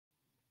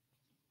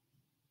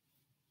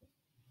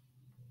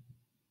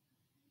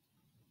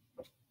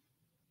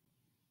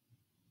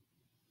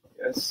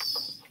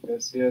Yes.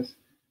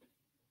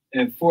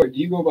 And Fort, do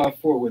you go by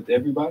Fort with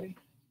everybody?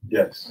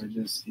 Yes. Or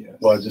just yes?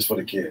 Well, just for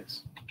the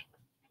kids.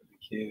 For the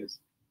kids.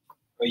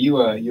 Are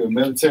you a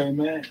military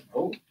man?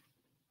 Oh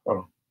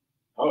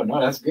no,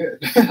 that's good.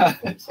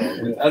 That's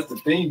the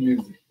theme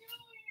music.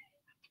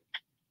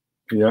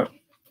 Yeah.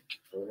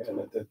 So yeah,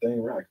 let that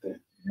thing rock then.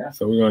 Yeah.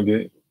 So we're gonna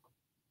get.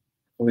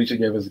 Alicia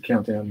gave us a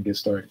countdown to get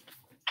started.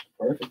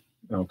 Perfect.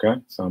 Okay,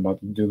 so I'm about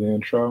to do the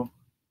intro.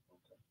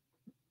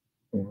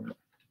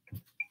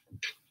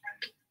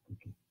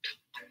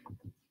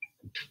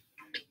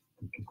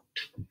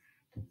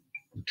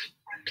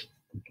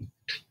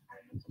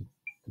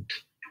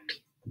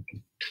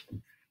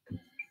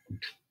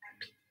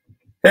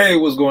 Hey,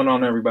 what's going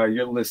on, everybody?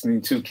 You're listening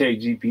to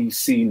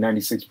KGPC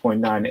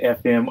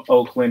 96.9 FM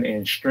Oakland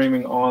and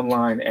streaming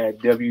online at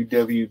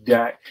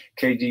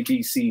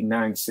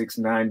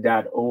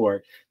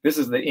www.kgpc969.org. This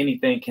is the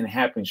Anything Can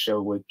Happen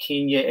show with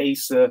Kenya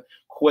Asa,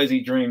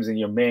 Kwesi Dreams, and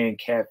your man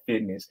Cat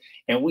Fitness.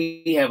 And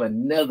we have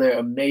another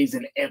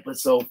amazing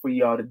episode for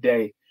y'all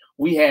today.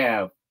 We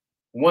have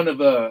one of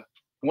the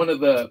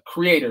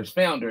creators,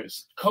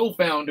 founders,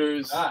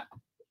 co-founders.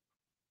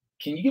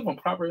 Can you give them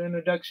a proper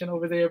introduction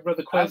over there,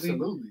 Brother Kwesi?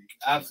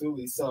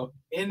 Absolutely. So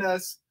in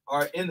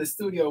the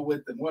studio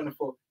with the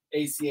wonderful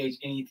ACH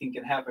Anything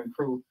Can Happen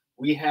crew,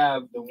 we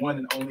have the one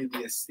and only,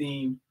 the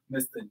esteemed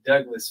Mr.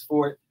 Douglas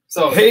Fort.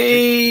 So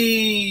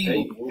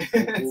hey.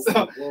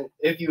 So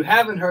if you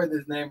haven't heard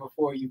this name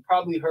before, you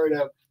probably heard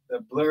of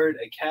the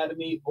Blerd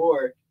Academy,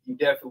 or you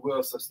definitely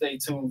will. So stay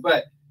tuned.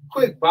 But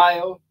quick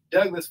bio: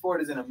 Douglas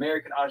Fort is an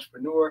American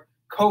entrepreneur,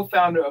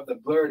 co-founder of the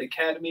Blerd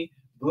Academy.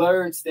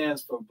 Blerd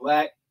stands for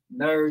Black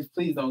Nerds.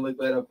 Please don't look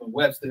that up in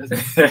Webster's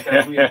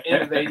because we are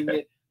innovating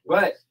it.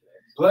 But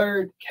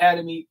Blerd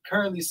Academy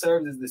currently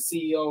serves as the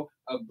CEO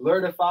of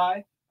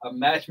Blerdify, a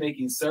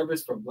matchmaking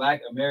service for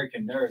Black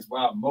American nerds.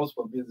 Wow,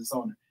 multiple business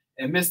owner.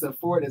 And Mr.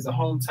 Ford is a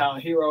hometown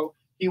hero.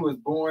 He was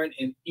born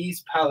in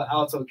East Palo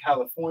Alto,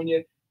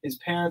 California. His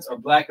parents are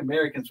Black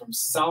Americans from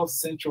South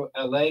Central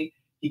LA.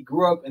 He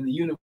grew up in the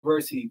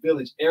University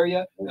Village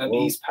area of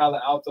East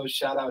Palo Alto.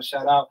 Shout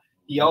out.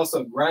 He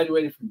also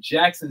graduated from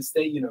Jackson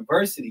State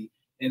University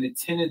and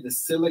attended the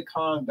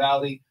Silicon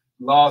Valley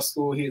Law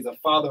School. He is a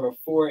father of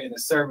 4 and a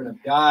servant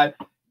of God.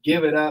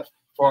 Give it up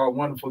for our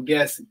wonderful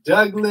guest,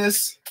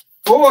 Douglas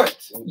Fort.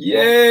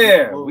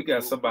 Yeah, we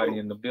got somebody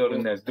in the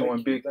building that's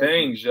doing big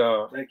things,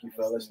 y'all. Thank you,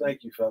 fellas.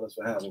 Thank you, fellas,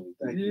 for having me.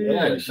 Thank you.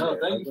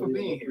 Thank you for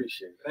being here.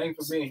 Thank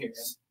you for being here.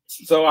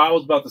 So I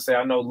was about to say,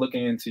 I know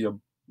looking into your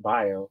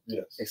bio,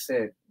 yes, it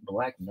said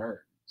Black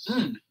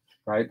Nerds,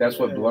 right? That's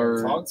what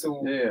Blerd,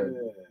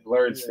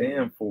 Blerd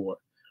stand for.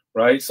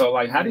 Right. So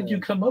like, how did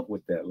you come up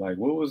with that? Like,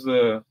 what was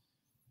the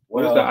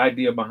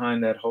idea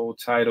behind that whole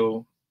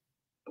title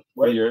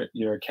for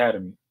your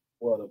academy?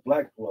 Well,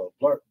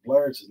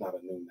 Blerds is not a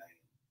new name.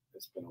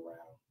 It's been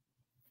around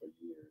for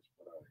years.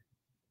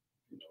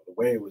 But the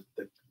way it was,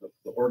 the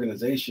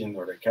organization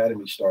or the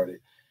academy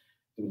started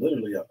through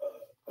literally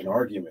an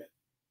argument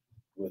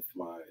with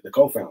the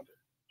co-founder,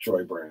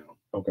 Troy Brown.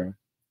 Okay.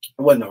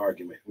 It wasn't an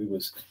argument. We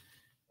was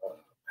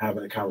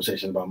having a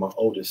conversation about my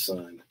oldest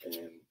son,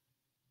 and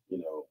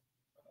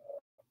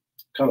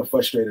kind of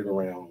frustrated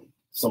around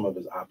some of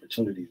his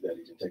opportunities that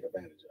he didn't take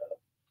advantage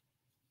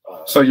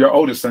of. So your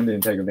oldest son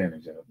didn't take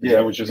advantage of? Is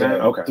that what you're saying?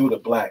 Okay. Through the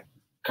Black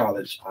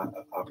college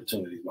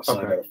opportunities. My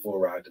son got a full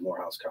ride to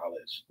Morehouse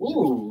College.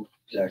 Ooh.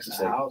 Jackson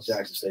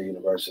State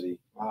University.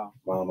 Wow.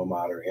 My alma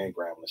mater, and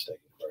Grambling State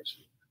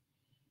University.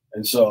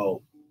 And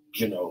so,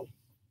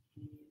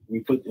 we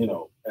put,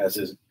 as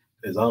his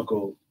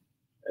uncle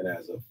and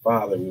as a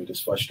father, we were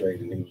just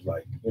frustrated. And he was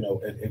like,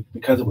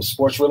 because it was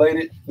sports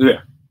related.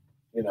 Yeah.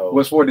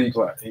 What sport did he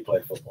play? He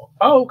played football.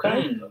 Oh,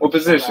 okay. What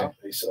position?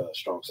 He's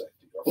strong safety.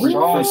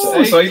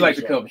 So he like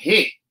to come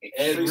hit.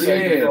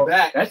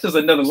 That's just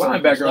another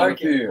linebacker right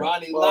there.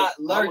 Ronnie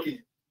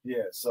Larkin.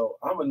 Yeah, so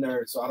I'm a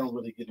nerd, so I don't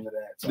really get into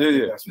that. So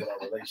that's what our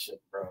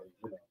relationship probably,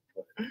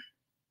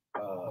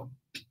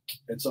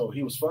 and so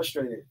he was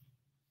frustrated,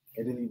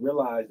 and then he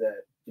realized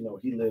that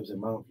he lives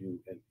in Mount View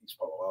in East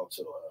Palo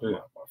Alto.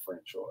 My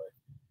friend Troy,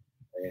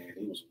 and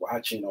he was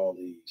watching all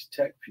these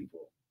tech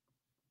people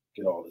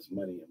get all this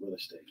money in real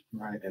estate,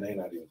 right? And they're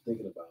not even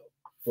thinking about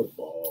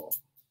football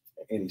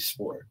or any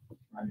sport,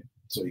 right?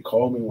 So he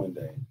called me one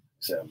day and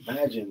said,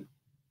 imagine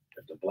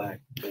if the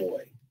Black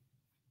boy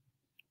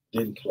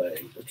didn't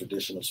play the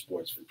traditional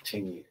sports for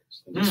 10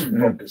 years and just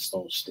focused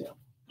on STEM.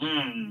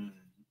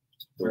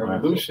 The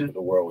revolution.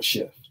 The world would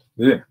shift.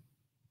 Yeah.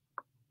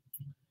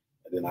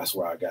 And then that's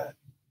where I got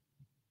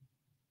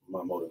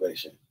my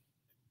motivation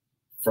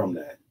from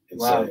that,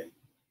 and say,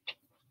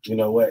 you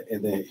know what?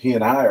 And then he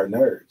and I are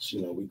nerds.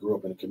 We grew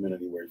up in a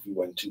community where if you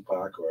wasn't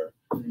Tupac or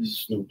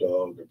Snoop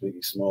Dogg or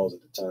Biggie Smalls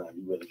at the time,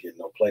 you really get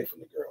no play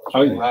from the girls.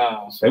 Oh, yeah.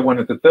 Wow. So they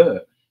wanted the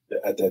thug.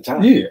 At that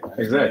time. Yeah, right?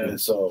 Exactly. And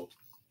so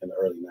in the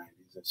early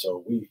 90s. And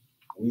so we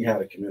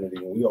had a community,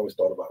 and we always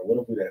thought about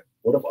what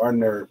if our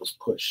nerd was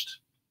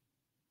pushed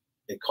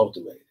and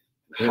cultivated,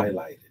 and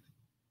highlighted,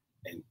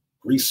 and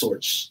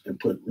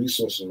put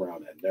resources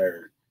around that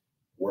nerd,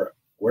 where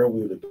where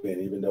we would have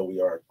been, even though we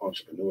are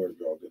entrepreneurs,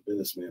 we're all good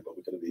businessmen, but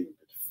we could have even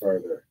been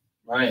further.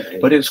 Right.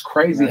 But it's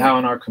crazy how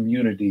in our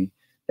community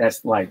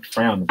that's like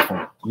frowned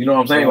upon. You know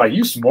what I'm saying? Like,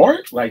 you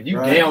smart, like you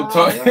damn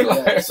talk.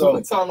 So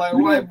we talk like a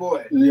white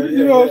boy.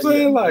 You know what I'm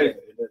saying? Like,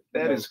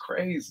 that is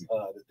crazy.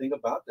 The thing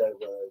about that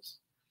was,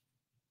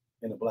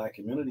 in the Black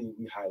community,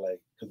 we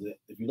highlight, because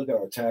if you look at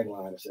our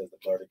tagline, it says the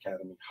Blerd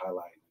Academy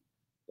highlighting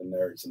the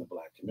nerds in the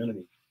Black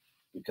community,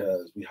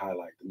 because we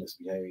highlight the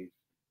misbehaved,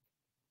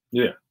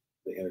 the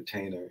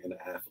entertainer, and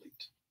the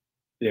athlete.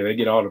 Yeah, they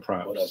get all the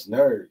props. But us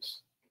nerds,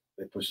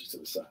 they push us to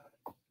the side.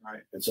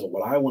 Right. And so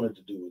what we want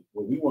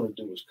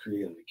to do is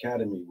create an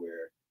academy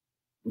where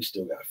we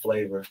still got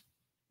flavor.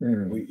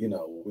 We're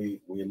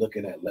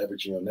looking at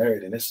leveraging your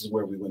nerd, and this is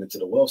where we went into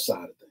the wealth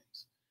side of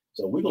things.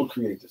 So we're gonna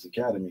create this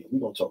academy.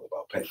 We're gonna talk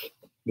about paper.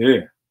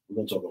 Yeah. We're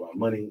gonna talk about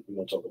money. We're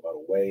gonna talk about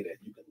a way that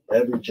you can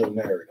leverage your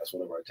nerd. That's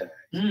one of our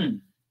tags.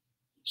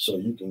 So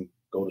you can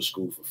go to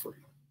school for free.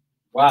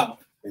 Wow.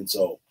 And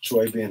so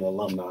Troy being an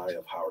alumni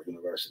of Howard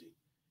University,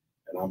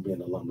 and I'm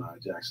being an alumni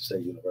of Jackson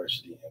State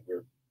University, and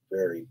we're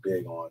very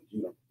big on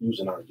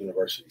using our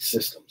university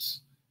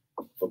systems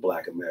for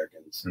Black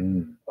Americans.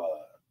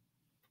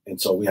 And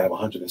so we have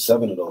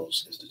 107 of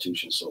those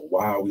institutions. So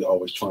why are we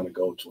always trying to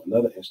go to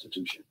another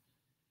institution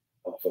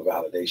for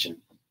validation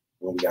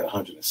when we got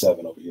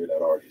 107 over here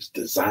that already is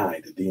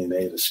designed? The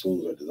DNA of the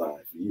schools are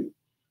designed for you.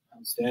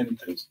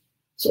 Outstanding.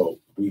 So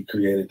we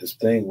created this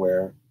thing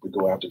where we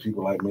go after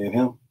people like me and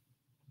him.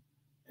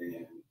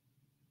 And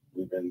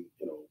we've been,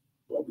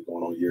 we're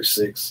going on year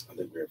 6. I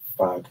think we're at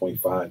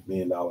 $5.5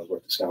 million worth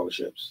of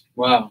scholarships.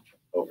 Wow.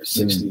 Over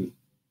 60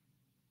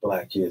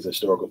 Black kids,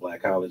 historical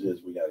Black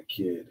colleges. We got a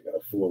kid that got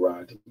a full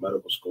ride to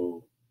medical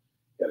school.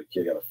 Got a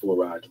kid that got a full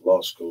ride to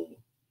law school.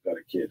 Got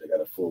a kid that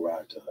got a full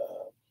ride to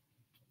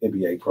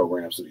MBA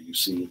programs through the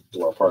UC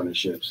through our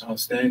partnerships.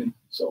 Outstanding.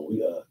 So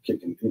we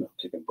kicking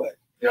butt.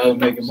 Y'all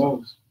making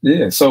moves.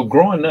 Yeah. So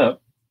growing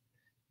up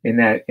in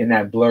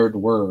that blurred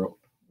world,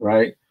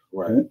 right?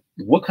 Right.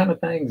 What kind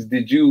of things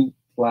did you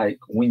like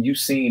when you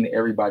seen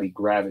everybody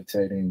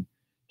gravitating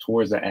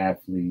towards the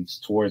athletes,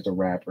 towards the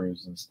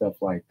rappers and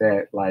stuff like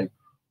that? Like,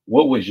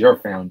 what was your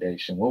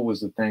foundation? What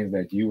was the things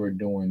that you were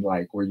doing?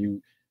 Like, were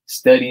you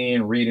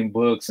studying, reading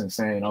books and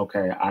saying,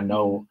 okay, I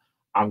know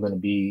I'm going to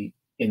be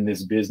in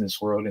this business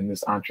world, in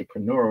this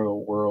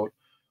entrepreneurial world?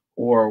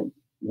 Or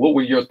what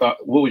was your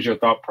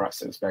thought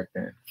process back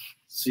then?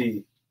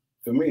 See,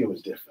 for me, it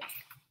was different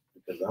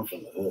because I'm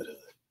from the hood.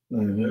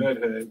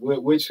 Hood.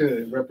 Which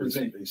hood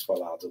represent? East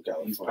Palo Alto,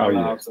 California. East Palo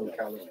Alto,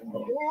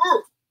 California.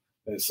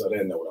 And so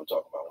they know what I'm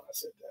talking about when I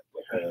said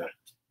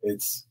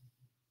that.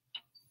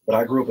 But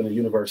I grew up in a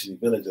university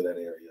village of that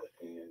area,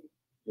 and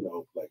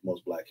like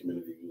most Black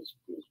community, it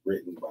was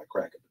written by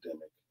crack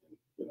epidemic,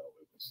 and it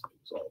was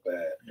all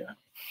bad. Yeah.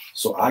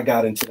 So I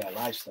got into that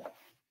lifestyle,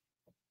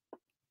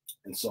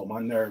 and so my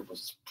nerve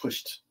was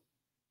pushed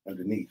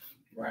underneath.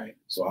 Right.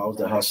 So I was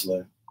the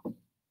hustler,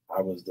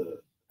 I was the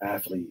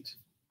athlete,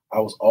 I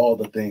was all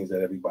the things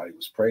that everybody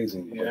was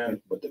praising. Yeah.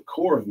 But the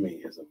core of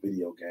me is a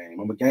video game.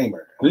 I'm a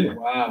gamer.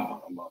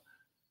 Wow.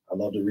 I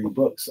love to read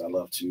books. I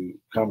love to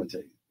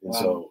commentate. And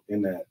so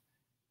in that,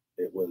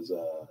 it was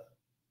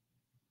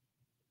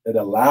it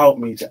allowed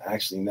me to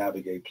actually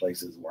navigate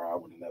places where I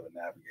would have never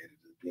navigated,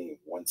 as being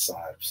one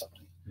side of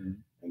something.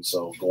 And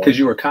so because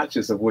you were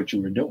conscious of what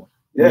you were doing.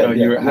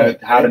 Yeah,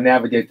 how to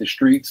navigate the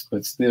streets,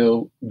 but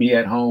still be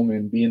at home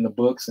and be in the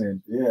books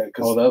and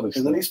all the other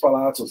stuff. Because in East Palo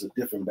Alto is a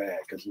different bag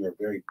because we're a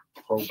very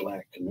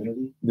pro-Black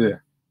community. Yeah,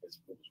 it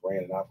was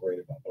ran and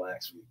operated by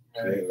Blacks. We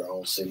created our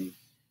own city,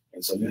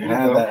 and so you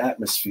have that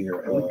atmosphere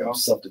of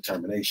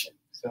self-determination.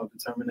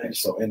 And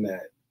so in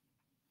that,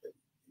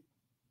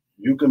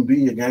 you can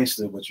be a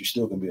gangster, but you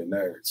still can be a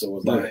nerd. So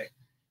it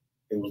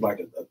was like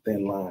a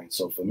thin line.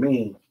 So for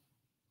me,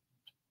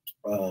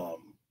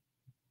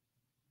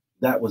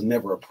 that was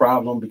never a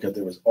problem because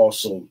there was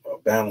also a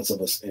balance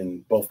of us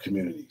in both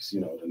communities, the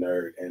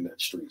nerd and the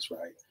streets,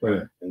 right?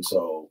 Right. And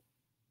so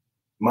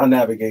my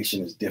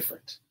navigation is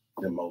different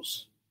than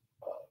most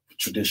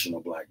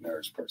traditional Black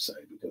nerds per se,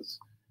 because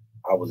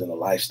I was in a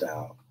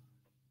lifestyle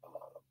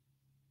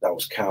that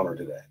was counter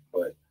to that.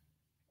 But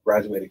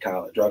graduated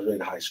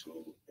high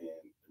school, and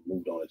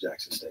moved on to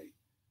Jackson State,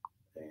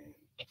 and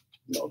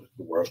the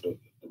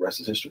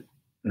rest is history.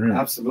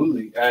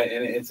 Absolutely.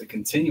 And it's a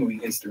continuing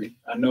history.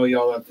 I know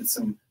y'all up to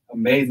some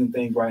amazing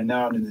things right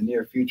now and in the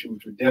near future,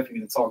 which we're definitely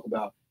going to talk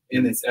about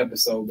in this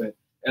episode. But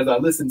as I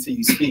listen to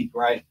you speak,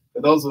 right,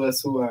 for those of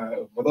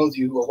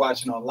you who are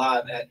watching on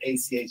live at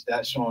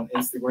ach.show on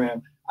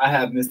Instagram, I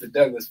have Mr.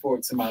 Douglas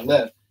Ford to my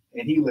left,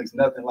 and he looks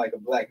nothing like a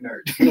Black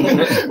nerd,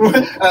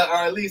 or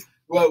at least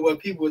what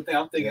people would think.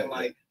 I'm thinking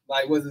like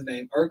what's his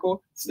name?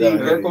 Urkel? Steve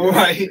Urkel,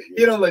 right?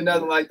 He don't look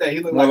nothing like that. He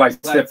look more like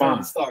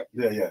Stefan.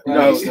 Yeah.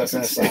 Right?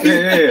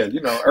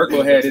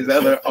 Urkel had his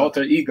other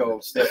alter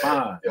ego,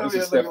 Stefan. This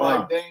is Stefan.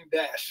 Like Dame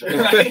Dash.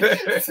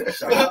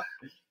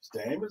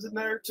 Dame is a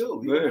nerd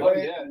too.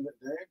 Dame is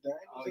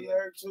a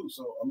nerd too.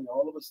 So I mean,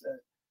 all of us that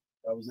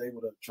I was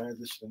able to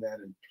transition in that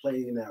and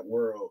play in that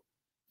world,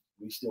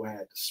 we still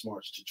had the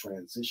smarts to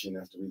transition.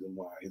 That's the reason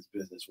why his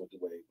business went the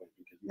way it went,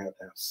 because you have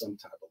to have some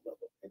type of level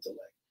of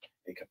intellect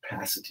and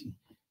capacity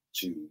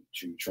to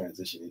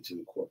transition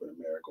into corporate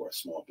America or a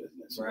small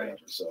business or whatever.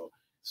 So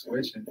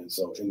and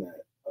so in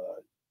that,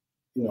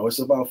 you know, it's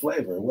about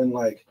flavor. It wasn't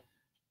like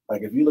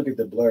if you look at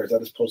the Blerds, I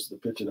just posted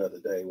a picture the other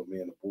day with me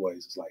and the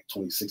boys. It's like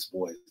 26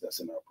 boys that's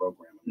in our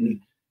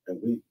program,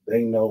 and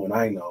they know and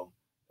I know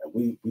that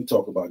we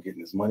talk about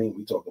getting this money.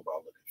 We talk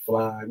about looking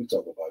fly. We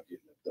talk about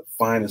getting the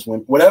finest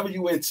women, whatever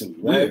you into,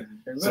 right?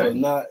 Yeah,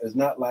 exactly. So it's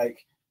not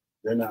like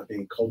they're not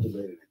being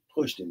cultivated and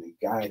pushed and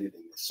guided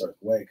in a certain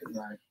way. Because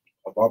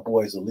if our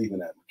boys are leaving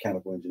that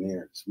mechanical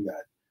engineers, we got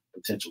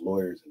potential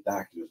lawyers and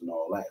doctors and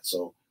all that.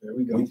 So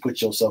you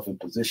put yourself in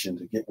position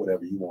to get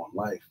whatever you want in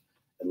life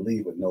and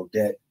leave with no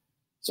debt.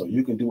 So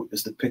you can do it.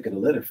 It's the pick of the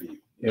litter for you.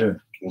 Yeah.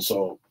 And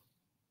so,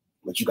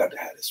 but you got to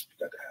have this.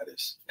 You got to have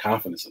this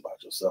confidence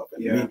about yourself.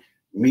 And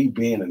me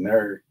being a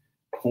nerd,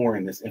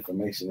 pouring this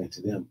information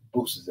into them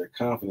boosts their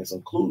confidence,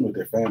 including what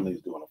their family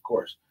is doing, of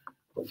course.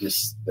 But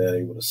just they're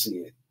able to see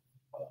it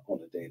on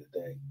a day to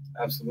day.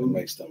 Absolutely, it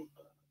makes them,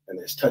 and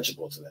it's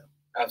touchable to them.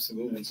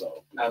 Absolutely. And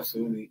so,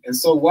 absolutely. And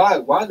so,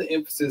 why the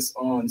emphasis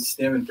on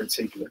STEM in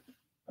particular?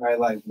 All right,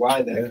 like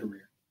why that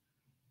career?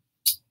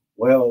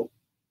 Well,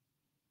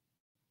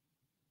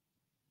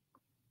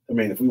 I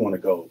mean, if we want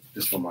to go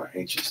just from our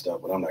ancient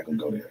stuff, but I'm not going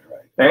to go there,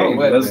 right? Hey,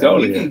 let's go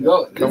there. We can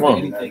go. Come on.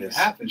 Anything can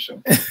happen,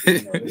 show.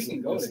 You know, this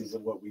is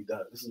what we do.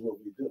 This is what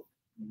we do.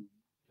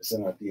 It's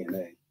in our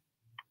DNA.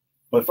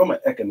 But from an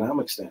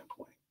economic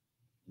standpoint,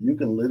 you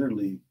can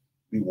literally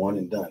be one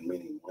and done,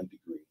 meaning one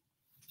degree,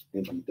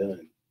 and be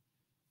done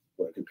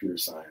for computer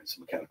science,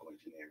 mechanical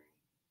engineering,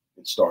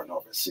 and starting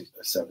off at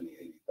 70,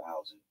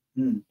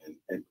 80,000,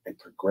 and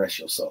progress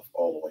yourself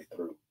all the way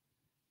through.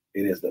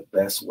 It is the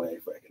best way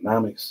for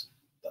economics.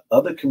 The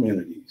other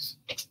communities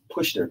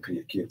push their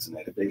kids in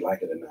that if they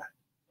like it or not.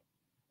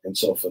 And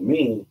so for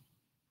me,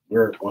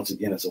 once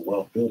again, it's a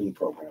wealth building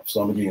program.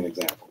 So I'm gonna give you an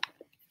example.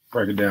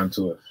 Break it down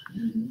to it.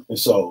 And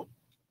so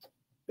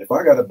if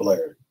I got a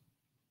Blerd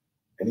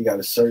and he got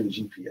a certain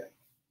GPA,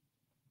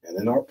 and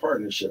in our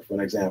partnership, for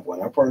an example,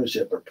 in our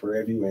partnership at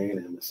Prairie View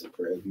A&M, it's in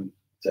Prairie View,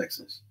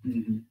 Texas.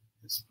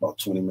 It's about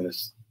 20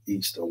 minutes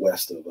east or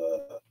west of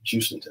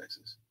Houston,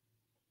 Texas.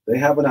 They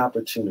have an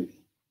opportunity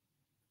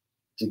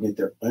to get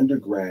their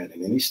undergrad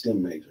in any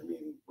STEM major,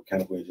 meaning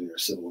mechanical engineering,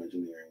 civil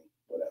engineering,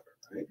 whatever,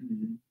 right?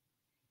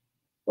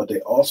 But they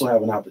also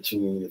have an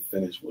opportunity to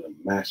finish with a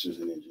master's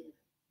in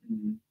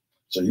engineering.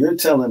 So you're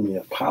telling me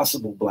a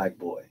possible Black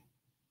boy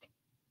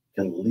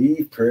can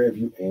leave Prairie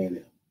View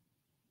A&M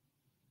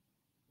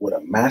with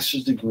a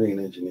master's degree in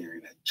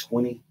engineering at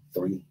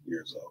 23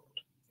 years old.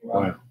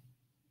 Wow.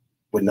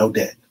 With no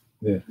debt.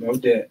 Yeah. No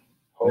debt.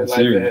 Whole life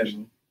ahead of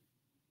him.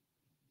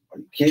 Are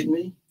you kidding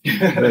me?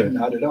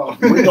 Not at all.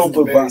 We're gonna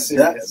provide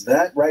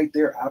that right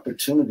there.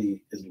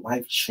 Opportunity is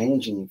life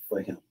changing for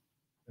him.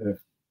 Yeah.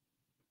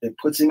 It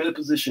puts him in a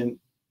position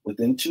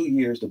within 2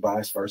 years to buy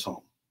his first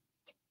home.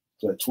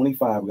 So at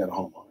 25, we got a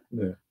homeowner.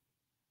 Yeah.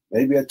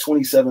 Maybe at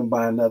 27,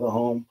 buy another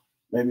home.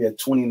 Maybe at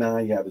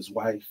 29, you have his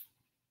wife,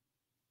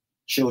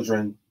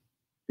 children.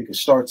 He can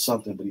start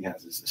something, but he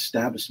has his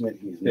establishment.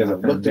 He has a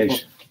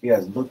foundation.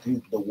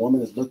 The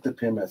woman has looked at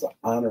him as an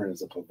honor and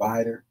as a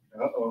provider.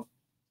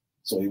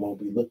 So he won't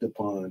be looked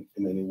upon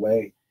in any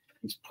way.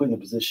 He's put in a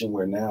position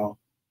where now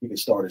he can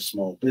start his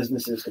small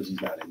businesses because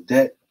he's not in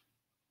debt.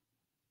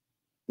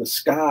 The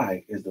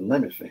sky is the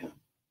limit for him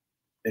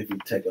if you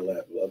take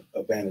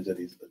advantage of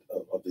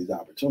these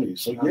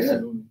opportunities. So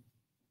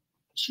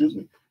excuse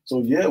me. So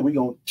we're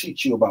gonna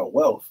teach you about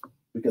wealth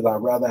because I'd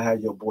rather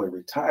have your boy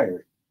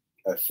retired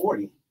at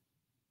 40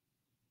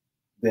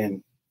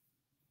 than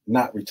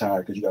not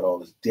retired because you got all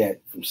this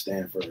debt from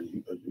Stanford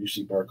or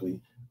UC Berkeley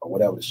or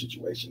whatever the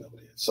situation of it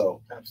is.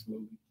 So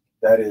absolutely,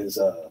 that is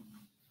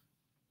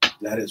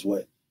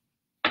what,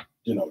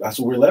 that's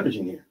what we're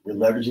leveraging here. We're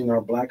leveraging our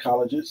Black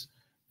colleges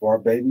for our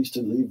babies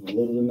to leave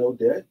little to no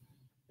debt,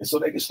 and so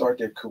they can start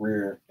their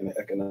career in an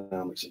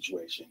economic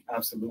situation.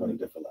 Absolutely, on a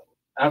different level.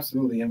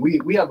 Absolutely, and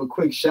we have a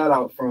quick shout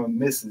out from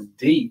Mrs.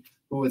 D,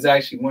 who was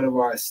actually one of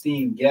our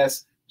esteemed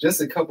guests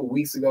just a couple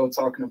weeks ago,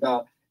 talking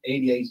about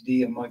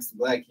ADHD amongst the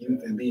Black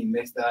youth and being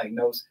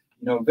misdiagnosed.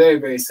 Very,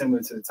 very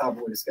similar to the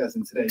topic we're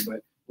discussing today.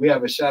 But we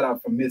have a shout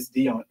out from Miss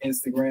D on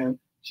Instagram.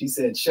 She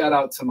said, "Shout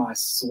out to my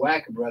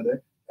SWAC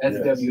brother,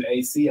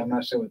 SWAC. I'm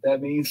not sure what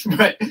that means,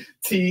 but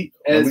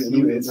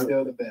TSU is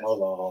still the best."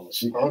 Hold on.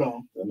 Hold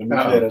on. Let me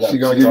clear it up. She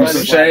gonna give you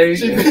some shade.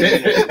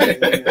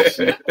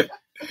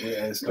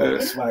 It's called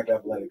the SWAC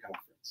Athletic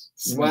Conference.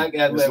 SWAC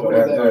Athletic. What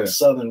is that?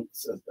 Southern.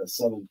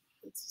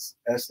 It's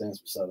S stands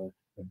for Southern.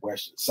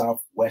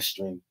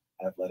 Southwestern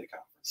Athletic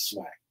Conference,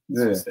 SWAC.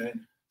 Yeah.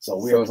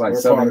 So it's like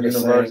Southern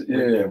University.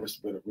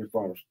 We're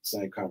part of the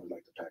same conference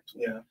like the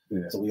Pac-12.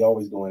 Yeah. So we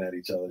always going at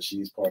each other.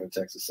 She's part of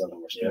Texas Southern,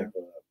 where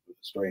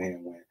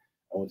Strahan went.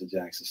 I went to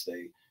Jackson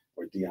State,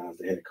 where Deion's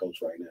the head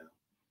coach right now.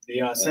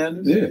 Deion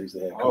Sanders? He's the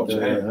head coach.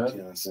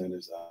 Deion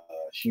Sanders.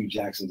 Hugh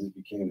Jackson just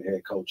became the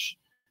head coach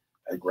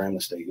at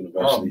Grambling State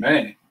University. Oh,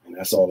 man. And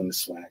that's all in the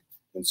SWAC.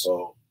 And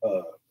so,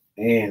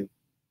 and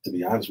to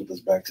be honest with us,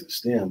 back to the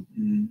STEM,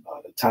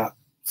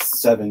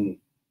 the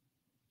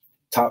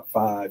top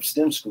 5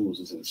 STEM schools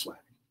is in the SWAC.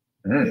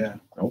 Yeah.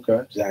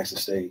 Okay. Jackson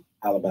State,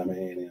 Alabama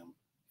A&M,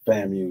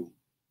 FAMU,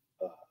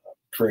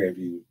 Prairie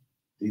View.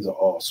 These are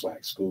all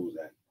SWAC schools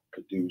that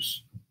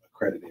produce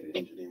accredited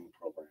engineering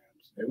programs.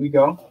 There we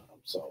go.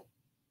 So,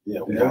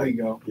 yeah, we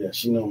go. Yeah,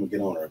 she know I'm gonna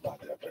get on her about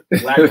that.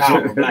 But Black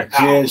power, black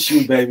power. Yeah,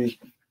 shoot, baby.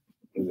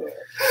 Yeah.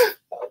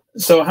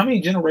 So, how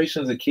many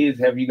generations of kids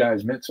have you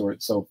guys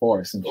mentored so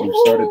far since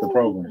you started the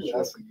program?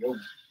 That's a good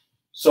one.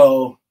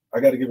 So, I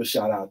got to give a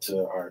shout out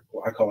to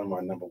I call him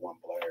our #1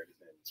 Blerd. His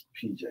name is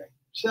PJ.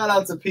 Shout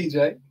out to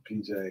PJ.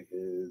 PJ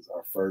is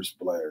our first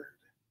Blerd.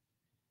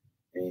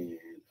 And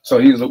so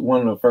he was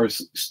one of the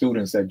first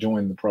students that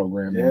joined the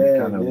program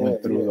and kind of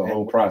went through the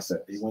whole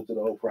process. He went through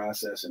the whole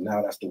process, and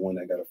now that's the one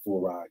that got a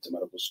full ride to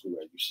medical school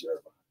at UC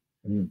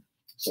Irvine.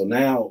 So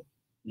now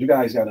you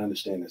guys got to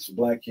understand this. For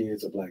Black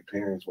kids or Black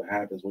parents, what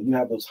happens when you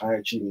have those high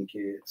achieving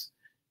kids,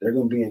 they're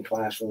going to be in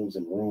classrooms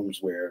and rooms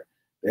where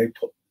they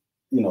put,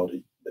 the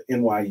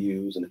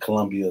NYUs and the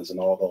Columbias and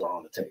all those are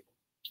on the table.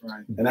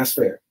 Right. And that's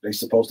fair. They're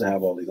supposed to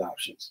have all these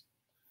options.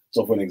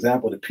 So for an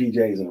example, the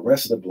PJs and the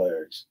rest of the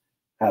Blerds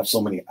have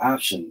so many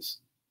options,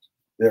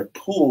 they're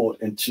pulled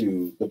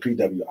into the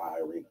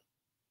PWI arena.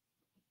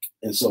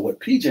 And so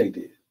what PJ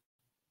did,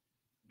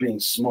 being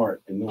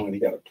smart and knowing he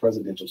got a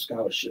presidential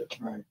scholarship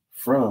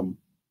from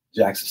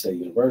Jackson State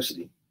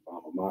University,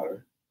 alma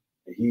mater,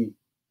 and he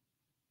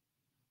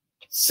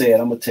said,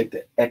 I'm going to take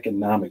the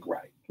economic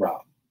route.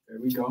 There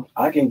we go.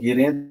 I can get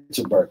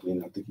into Berkeley,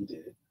 and I think he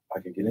did. I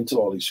can get into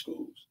all these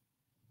schools,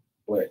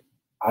 but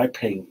I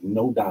pay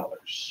no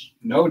dollars.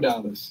 No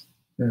dollars.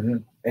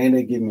 And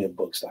they give me a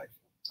book stipend.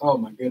 Oh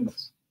my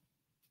goodness.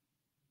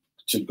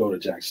 To go to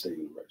Jackson State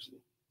University.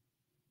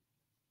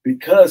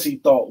 Because he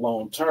thought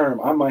long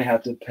term, I might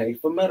have to pay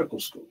for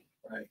medical school.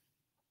 Right.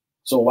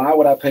 So why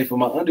would I pay for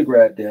my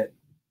undergrad debt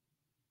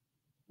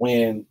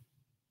when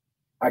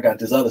I got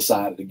this other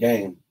side of the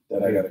game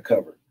that I got to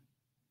cover?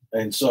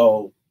 And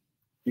so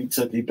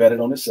he betted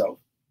on himself,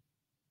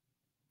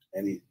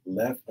 and he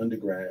left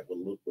undergrad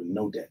with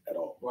no debt at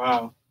all.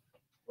 Wow.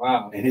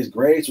 Wow. And his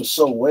grades were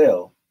so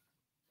well,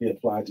 he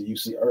applied to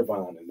UC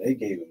Irvine, and they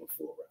gave him a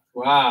full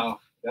ride. Wow.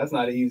 That's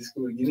not an easy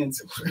school to get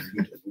into.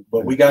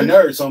 But we got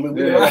nerds, homie.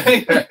 We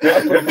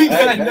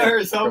got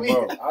nerds,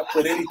 homie. I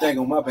put anything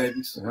on my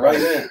babies right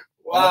now.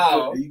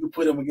 Wow. You can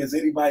put them against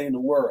anybody in the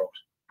world.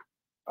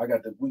 We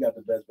got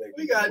the best baby.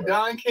 We got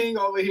Don King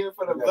over here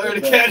for the Blerd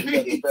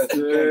Academy.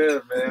 Yeah,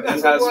 man.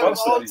 That's how it's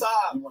supposed to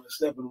be. You want to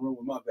step in the room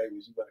with my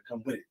babies, you better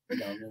come with it. You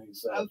know what I mean?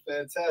 So that's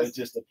fantastic. It's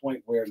just the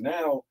point where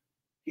now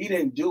he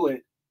didn't do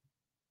it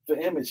for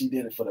image. He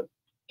did it for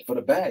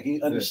the bag.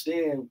 He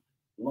understands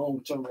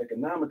long-term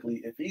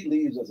economically. If he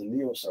leaves as a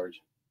neurosurgeon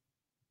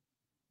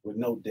with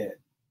no debt,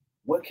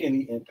 what can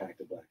he impact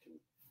the Black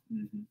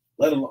community?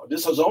 Let alone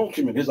this his own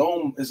community, his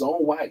own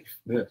wife,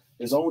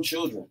 his own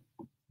children.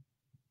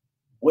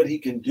 What he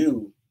can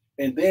do,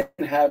 and then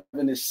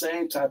having the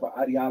same type of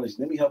ideology.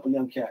 Let me help a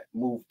young cat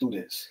move through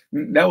this.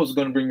 That was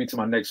going to bring me to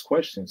my next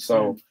question.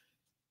 So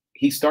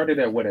he started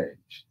at what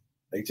age?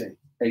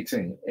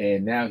 18.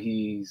 And now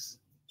he's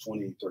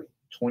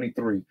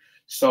 23.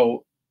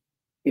 So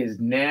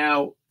is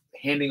now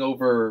handing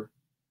over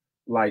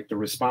like the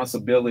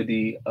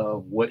responsibility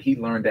of what he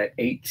learned at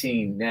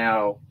 18,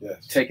 now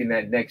taking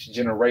that next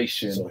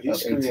generation of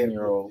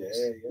 18-year-olds.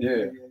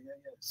 Yeah.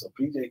 So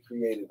PJ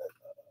created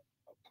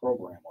a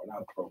program, or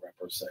not a program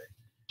per se,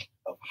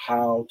 of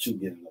how to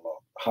get in the law,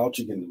 how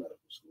to get into medical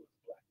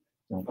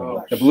school.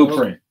 Black the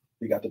blueprint.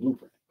 He got the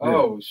blueprint.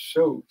 Oh,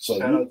 shoot. So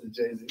shout out to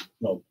Jay-Z.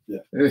 No,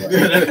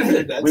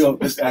 Right. We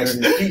don't, it's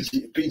actually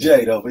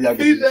PJ though. But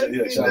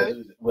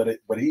PJ.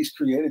 But he's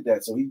created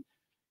that, so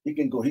he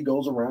can go. He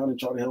goes around and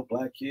try to help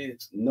Black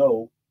kids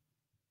know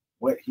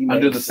what he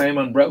under the same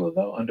umbrella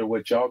though, under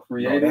what y'all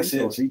created. No, that's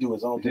it. He do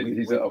his own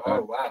thing. Oh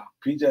wow.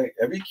 PJ,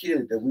 every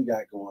kid that we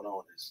got going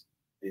on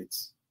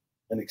it's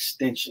an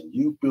extension.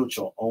 You built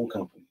your own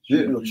company.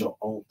 You built your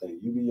own thing.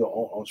 You be your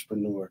own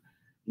entrepreneur.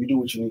 You do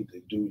what you need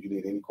to do. You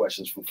need any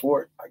questions from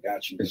Fort, I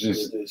got you. It's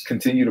just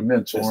continue to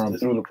mentor them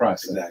through the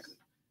process. Exactly.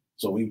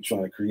 So we were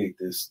trying to create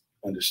this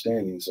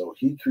understanding. So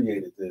he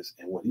created this,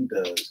 and what he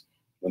does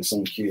when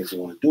some kids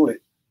want to do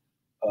it,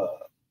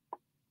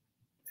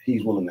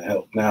 he's willing to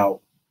help.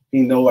 Now,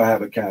 he know I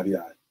have a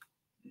caveat.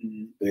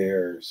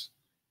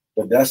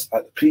 But that's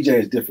PJ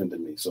is different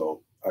than me,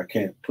 so I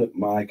can't put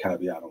my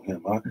caveat on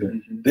him.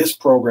 This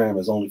program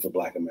is only for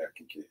Black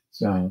American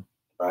kids,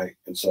 right?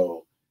 And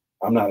so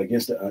I'm not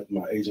against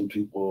my Asian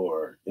people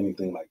or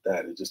anything like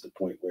that. It's just the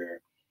point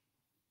where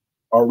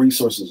our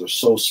resources are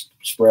so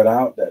spread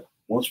out that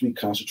once we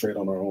concentrate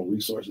on our own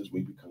resources,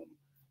 we become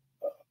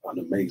an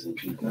amazing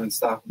people.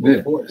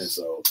 Unstoppable force. And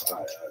so,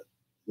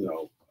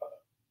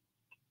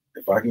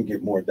 if I can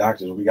get more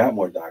doctors, we got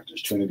more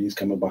doctors. Trinity's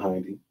coming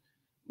behind him.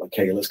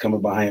 Michaela's coming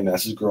behind him.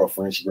 That's his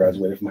girlfriend. She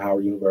graduated from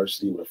Howard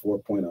University with a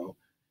 4.0.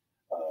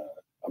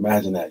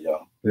 Imagine that,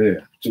 y'all.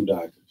 2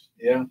 doctors.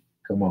 Yeah.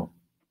 Come on.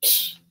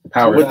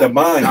 Power with the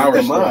mind, Power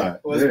with the squad. mind.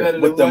 What's better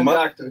than With the one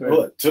mind. doctor?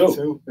 Look, two.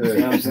 Two. You know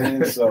what I'm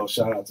saying? So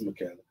shout out to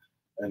Michaela.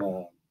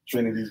 And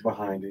Trinity's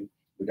behind him.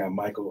 We got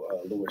Michael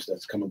Lewis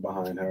that's coming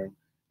behind her.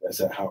 That's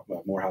at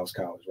Morehouse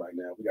College right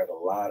now. We got a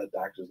lot of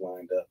doctors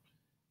lined up.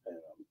 And,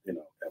 you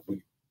know,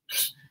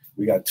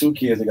 we got 2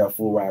 kids that got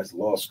full rides to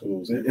law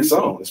schools. It's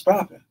on. It's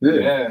popping.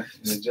 Yeah.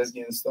 It's just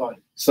getting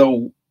started.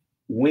 So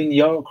when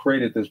y'all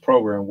created this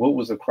program, what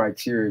was the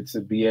criteria to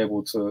be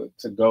able to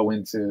go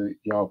into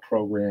y'all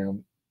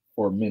program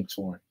for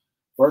mentoring?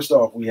 First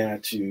off, you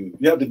have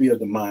to be of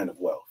the mind of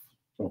wealth.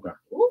 Okay.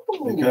 Ooh.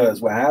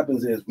 Because what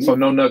happens is so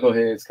no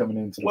knuckleheads coming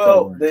into the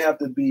program. they have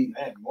to be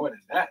more than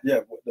that.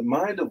 Yeah, the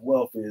mind of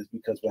wealth is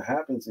because what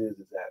happens is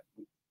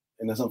that,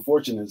 and it's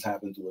unfortunate it's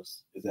happened to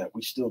us, is that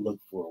we still look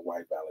for a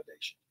white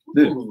validation.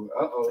 Ooh,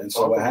 uh-oh. And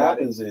so what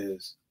happens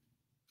is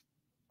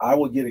I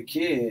would get a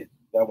kid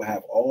that would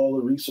have all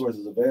the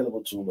resources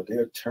available to them, but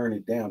they'll turn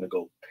it down to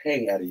go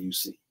pay at a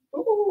UC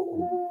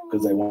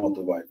because they want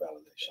the white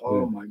validation.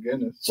 Oh my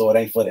goodness. So it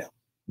ain't for them.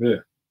 Yeah.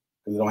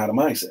 Because they don't have a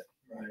mindset.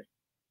 Right.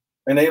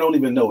 And they don't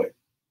even know it.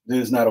 They're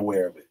just not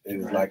aware of it.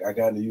 It's Right. like, I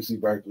got into UC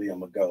Berkeley, I'm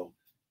going to go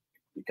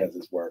because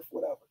it's worth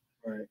whatever.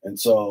 Right. And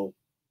so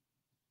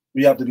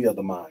we have to be of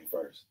the mind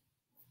first.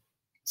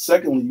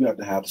 Secondly, you have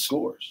to have the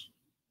scores.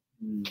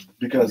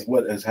 Because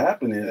what has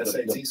happened is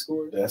SAT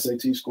scores? The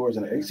SAT scores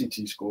and the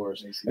ACT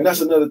scores. And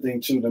that's another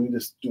thing too. Let me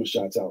just do a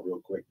shout out real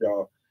quick,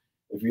 y'all.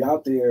 If you're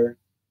out there,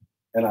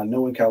 and I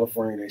know in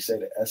California they say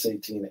the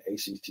SAT and the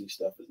ACT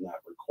stuff is not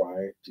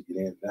required to get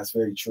in. That's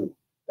very true.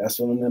 That's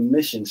from an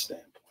admission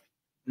standpoint.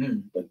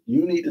 But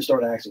you need to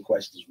start asking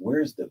questions.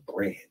 Where's the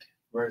bread?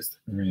 Where's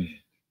the bread?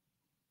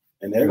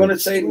 And they're going to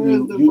say to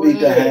you, you need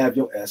to have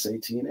your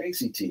SAT and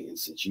ACT. And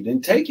since you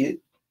didn't take it,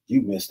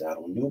 you missed out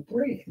on your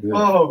bread. Yeah.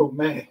 Oh,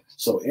 man.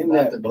 So in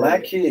that,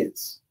 black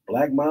kids,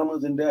 black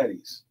mamas and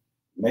daddies,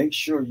 make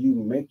sure you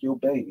make your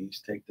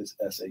babies take this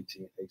SAT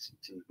and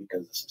ACT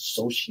because it's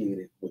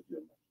associated with your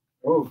money.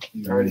 Oh,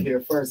 you heard it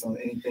here first on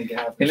Anything Can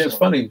Happen. And it's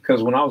funny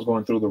because when I was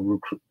going through the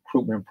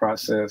recruitment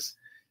process,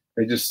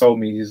 they just told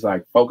me, he's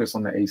like, focus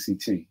on the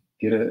ACT.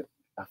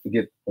 I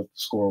forget what the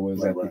score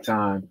was at the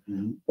time,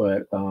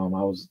 but I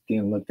was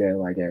getting looked at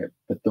like at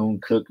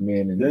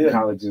Bethune-Cookman and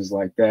colleges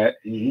like that.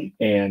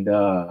 And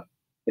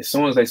as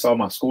soon as they saw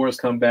my scores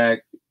come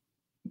back,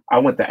 I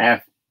went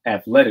the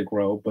athletic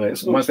row,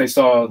 but once they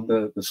saw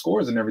the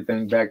scores and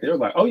everything back, they were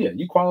like, oh yeah,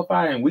 you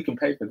qualify and we can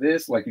pay for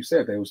this. Like you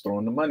said, they was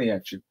throwing the money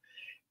at you.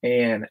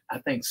 And I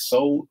think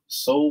so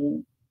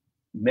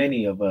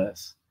many of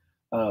us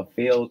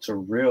fail to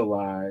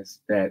realize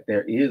that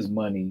there is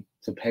money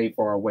to pay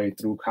for our way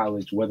through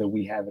college, whether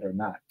we have it or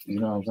not. You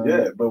know what I'm saying?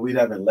 Yeah, but we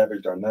haven't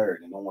leveraged our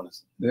nerd and don't want to.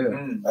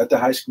 Yeah. At the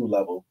high school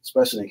level,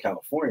 especially in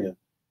California,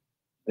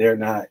 they're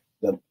not,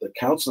 the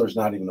counselor's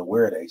not even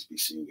aware of the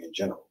HBCU in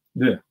general.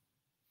 Yeah.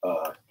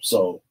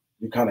 So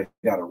you kind of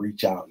got to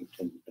reach out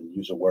and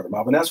use your word of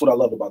mouth. And that's what I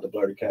love about the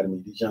Blerd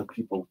Academy. These young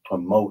people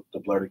promote the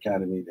Blerd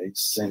Academy. They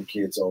send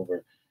kids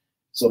over.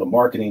 So the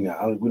marketing,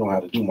 we don't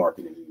have to do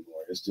marketing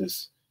anymore. It's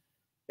just,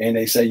 and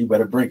they say you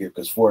better bring it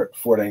because Fort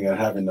ain't gonna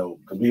have it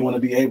because we want to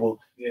be able,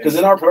 because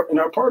in our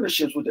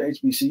partnerships with the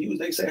HBCUs,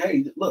 they say,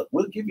 hey, look,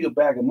 we'll give you a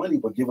bag of money,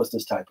 but give us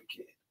this type of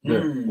kid.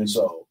 And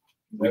so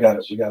we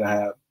gotta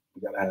have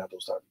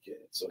those type of kids.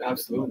 So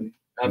absolutely.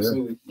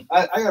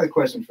 I got a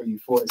question for you,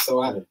 Fort.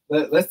 So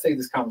let's take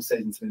this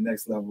conversation to the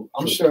next level.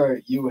 I'm sure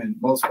you and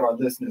most of our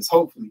listeners,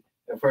 hopefully,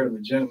 have heard of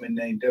a gentleman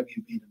named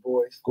W.B. Du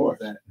Bois. Of course.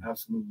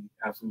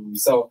 Absolutely.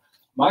 So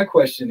my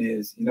question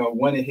is,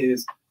 one of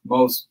his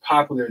most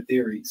popular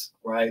theories,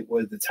 right,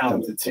 was the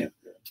talented 10,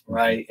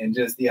 right? And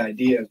just the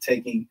idea of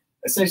taking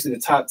essentially the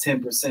top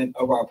 10%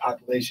 of our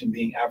population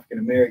being African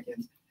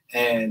Americans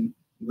and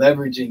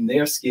leveraging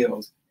their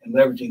skills and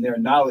leveraging their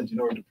knowledge in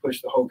order to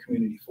push the whole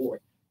community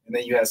forward. And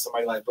then you have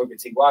somebody like Booker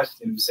T.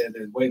 Washington who said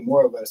there's way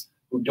more of us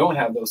who don't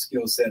have those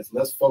skill sets.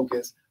 Let's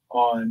focus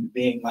on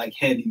being like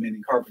handymen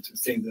and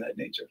carpenters, things of that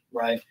nature,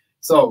 right?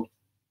 So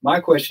my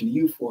question to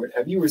you, Ford,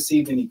 have you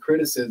received any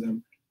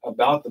criticism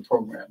about the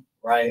program,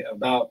 right?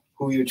 About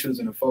who you're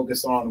choosing to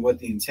focus on, what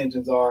the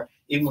intentions are,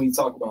 even when you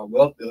talk about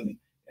wealth building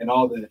and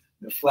all the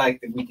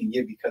flack that we can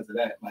get because of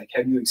that. Like,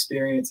 have you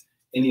experienced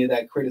any of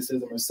that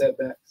criticism or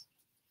setbacks?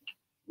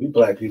 We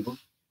black people.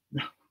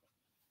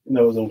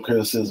 Some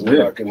criticism with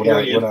our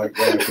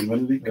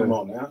community. Come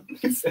on now.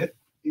 He said,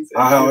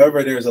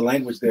 however, there's a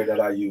language there that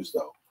I use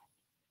though.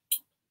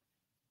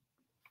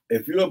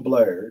 If you're a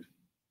Blerd,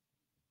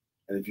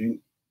 and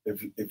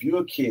if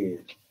you're a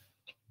kid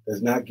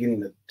that's not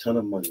getting a ton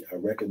of money, I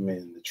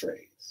recommend the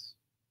trades.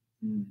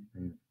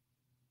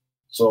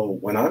 So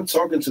when I'm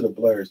talking to the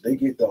Blerds, they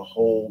get the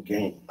whole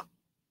game.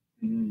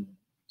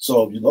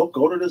 So if you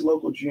go to this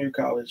local junior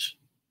college,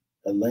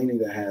 a lady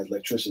that has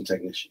electrician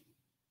technician.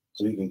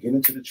 So you can get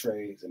into the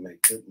trades and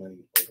make good money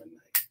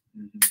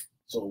overnight.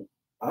 So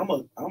I'm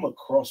a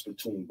cross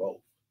between both.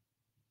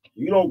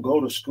 You don't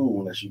go to school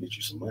unless you get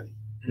you some money.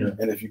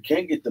 And if you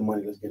can't get the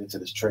money, let's get into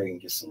this trade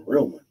and get some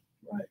real money.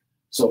 Right.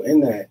 So in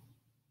that,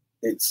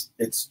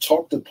 it's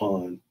talked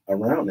upon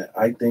around that.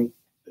 I think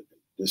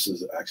this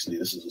is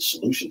a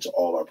solution to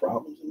all our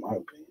problems, in my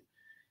opinion.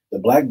 The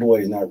black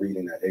boy is not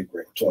reading at 8th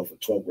grade,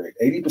 12th grade.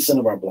 80%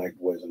 of our black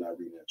boys are not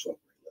reading at 12th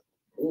grade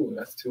level. Ooh,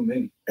 that's too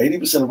many.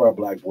 80% of our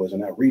black boys are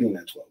not reading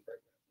at 12th grade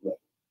level.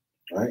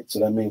 Right? So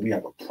that means we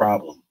have a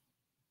problem,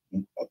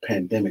 a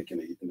pandemic in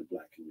the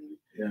black community.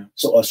 Yeah.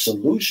 So a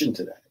solution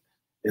to that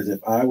is,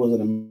 if I was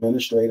an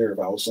administrator, if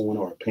I was someone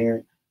or a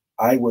parent,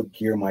 I would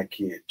gear my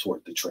kid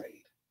toward the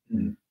trade.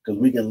 Because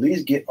we can at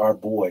least get our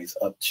boys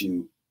up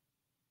to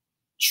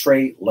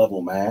trade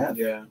level math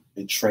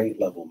and trade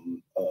level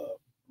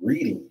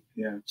reading,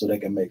 so they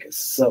can make it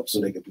so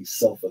they can be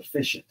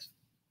self-efficient.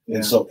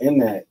 And so in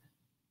that,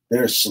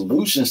 there's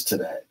solutions to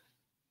that.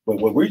 But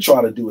what we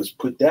try to do is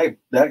put that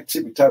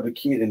type of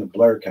kid in the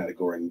blerd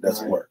category, and it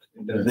doesn't work.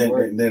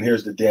 Then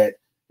here's the debt,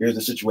 here's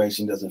the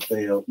situation, doesn't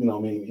fail. You know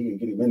what I mean? He can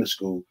get him into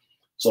school.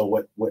 So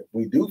what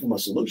we do from a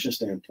solution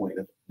standpoint,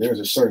 if there's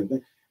a certain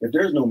thing, if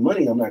there's no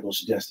money, I'm not going to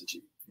suggest it to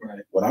you.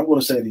 Right. What I'm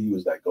going to say to you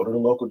is that go to the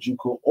local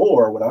JUCO,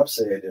 or what I've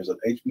said, there's an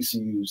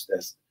HBCUs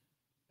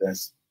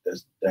that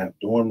have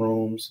dorm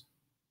rooms,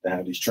 that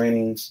have these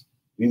trainings.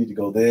 You need to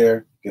go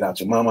there, get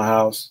out your mama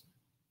house,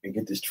 and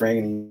get this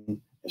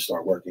training and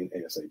start working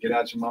ASAP. Get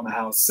out your mama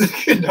house.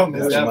 Don't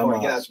miss that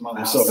part. Get out your mama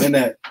house. So in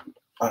that,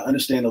 I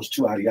understand those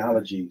two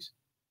ideologies,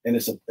 and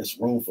it's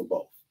room for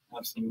both.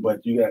 Absolutely.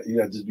 But you got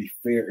to just be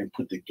fair and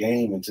put the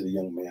game into the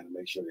young man and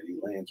make sure that he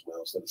lands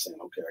well, instead of saying,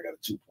 okay, I got a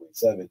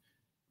 2.7,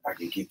 I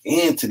can get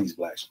into these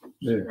black schools.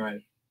 Yeah.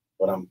 Right.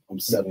 But I'm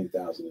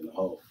 70,000 in the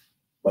hole.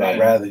 But I'd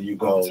rather you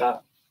go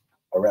to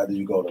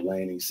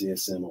Laney,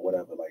 CSM, or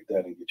whatever like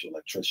that, and get your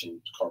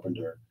electrician,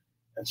 carpenter,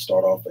 and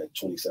start off at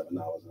 $27 an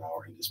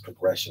hour and just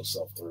progress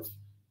yourself through.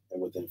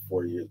 And within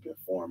 4 years, be a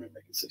foreman,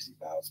 making $60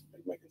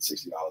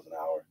 an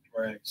hour.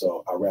 Right.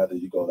 So I'd rather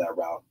you go that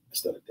route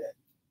instead of debt.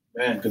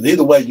 Man. Because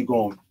either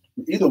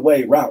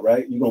way route,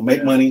 right? You're gonna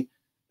make money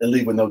and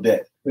leave with no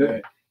debt.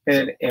 Right.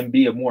 And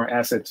be a more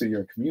asset to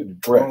your community.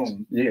 Correct.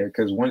 Yeah,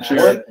 because once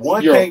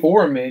you're a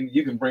foreman,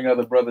 you can bring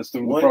other brothers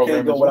through the program. One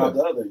can't go without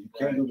the other. You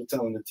can't do the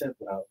telling the tenth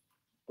without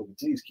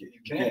these kids.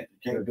 You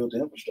can't build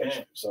the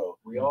infrastructure. So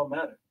we all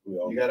matter.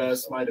 You got to have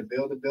somebody to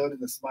build the buildings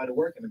and somebody to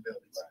work in the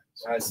buildings.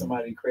 Right.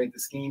 Somebody to create the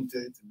scheme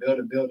to build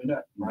a building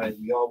up. Right.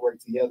 We all work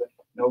together.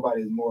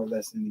 Nobody is more or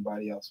less than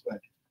anybody else. But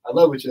I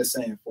love what you're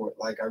saying for it.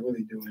 Like, I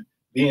really do. And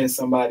being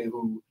somebody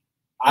who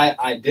I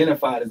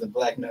identified as a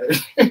black nerd,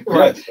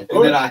 right?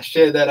 And then I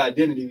shared that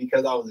identity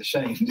because I was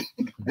ashamed.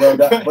 But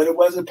it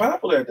wasn't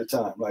popular at the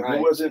time. Like, it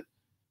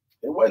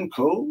wasn't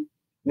cool.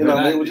 You know,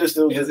 it was just.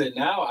 Is it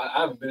now?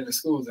 I haven't been to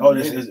schools.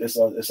 It's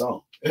on.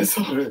 It's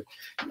on.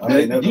 I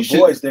mean, the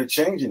boys, they're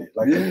changing it.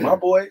 Like my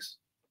boys,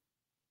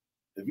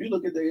 if you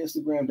look at their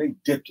Instagram, they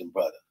dipped in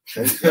butter.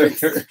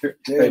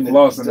 They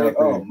lost in that.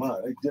 Oh my,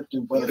 they dipped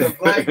in butter. The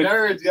black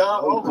nerds,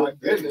 y'all. Oh my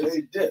goodness.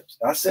 They dipped.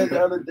 I said the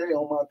other day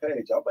on my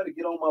page, y'all better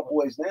get on my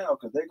boys now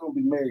because they're gonna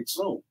be married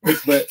soon.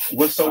 But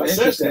what's so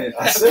interesting?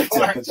 I said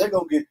that because they're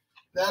gonna get.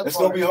 It's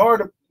gonna be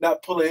hard to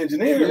not pull an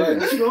engineer. Like,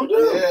 what you gonna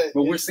do?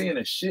 But we're seeing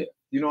a shift.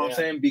 You know what I'm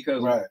saying?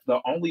 Because the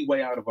only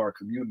way out of our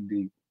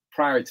community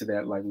prior to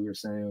that, like we were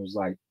saying, was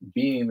like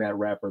being that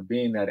rapper,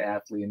 being that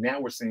athlete. And now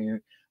we're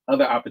seeing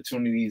other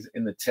opportunities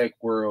in the tech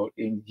world,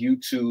 in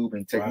YouTube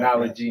and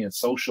technology and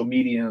social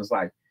media. And it's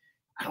like,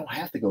 I don't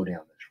have to go down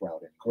this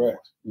route anymore.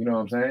 Correct. You know what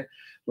I'm saying?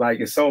 Like,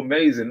 it's so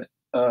amazing.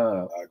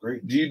 I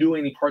agree. Do you do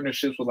any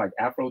partnerships with like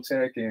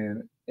Afrotech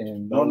and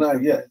no,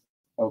 not yet.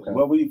 Okay.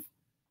 Well,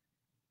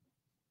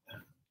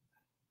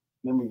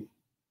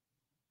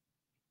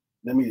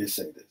 let me just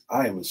say this.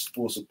 I am in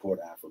full support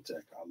of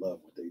Afrotech. I love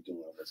what they're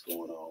doing, what's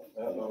going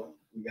on.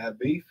 We got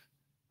beef?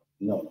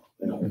 No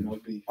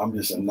beef. I'm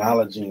just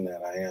acknowledging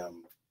that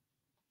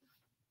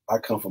I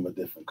come from a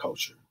different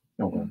culture.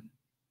 Okay.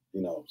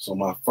 You know, so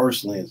my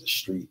first lens is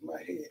street in my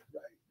head,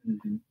 right?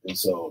 Mm-hmm. And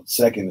so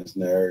second is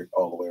nerd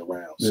all the way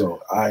around. Yeah.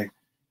 So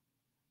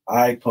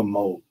I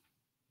promote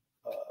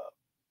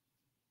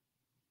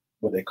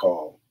what they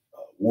call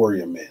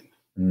warrior men.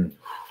 Mm.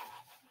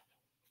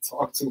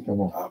 Talk to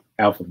them.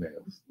 Alpha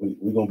males.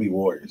 We're gonna be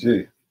warriors.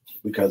 Yeah.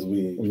 Because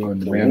we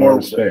under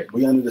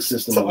the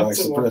system of white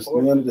supremacy.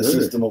 We're under the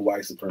system of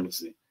white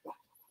supremacy.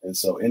 And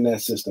so in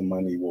that system,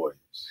 I need warriors.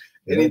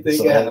 Anything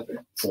can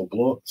happen. So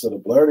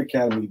the Blerd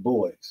Academy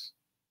boys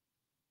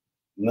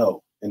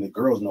know, and the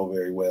girls know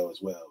very well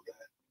as well,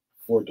 that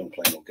Ford don't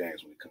play no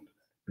games when it comes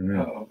to that.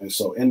 Mm-hmm. And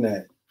so in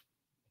that,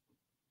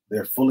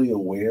 they're fully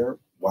aware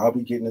why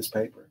we getting this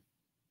paper,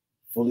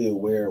 fully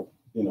aware,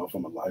 you know,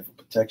 from a life of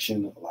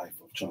protection, a life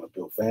of trying to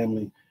build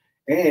family.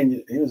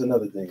 And here's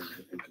another thing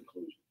in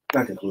conclusion,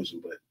 not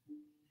conclusion, but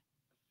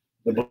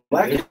the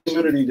black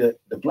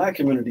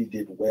community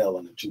did well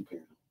in the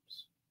 2-parent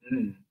homes.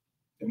 Mm.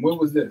 And when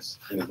was this?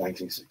 In the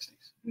 1960s.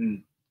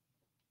 Mm.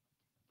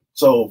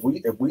 So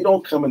if we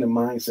don't come in the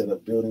mindset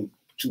of building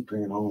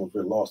 2-parent homes,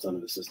 we're lost under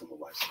the system of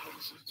white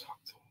supremacy.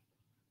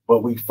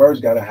 But we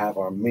first got to have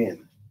our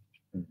men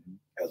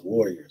as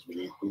warriors.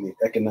 We need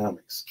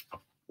economics.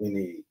 We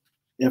need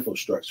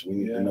infrastructure. We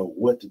need to know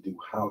what to do,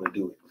 how to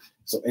do it.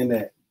 So in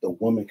that, the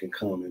woman can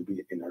come and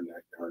be in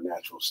her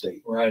natural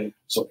state. Right.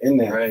 So in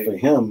that, for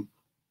him,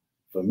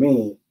 for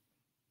me,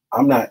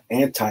 I'm not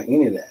anti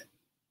any of that.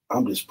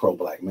 I'm just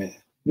pro-Black man.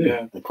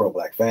 Yeah. And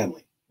pro-Black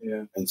family.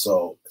 Yeah. And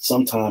so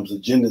sometimes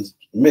agendas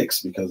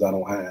mix because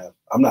I'm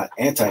not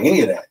anti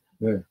any of that.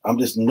 Yeah. I'm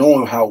just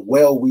knowing how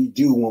well we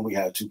do when we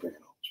have two-parent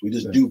homes. We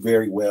just do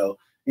very well.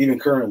 Even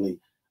currently,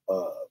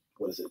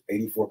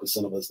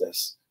 84% of us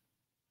that's,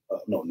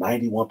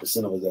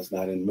 91% of us that's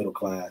not in the middle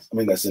class. I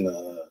mean, that's in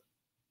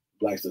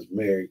Blacks that's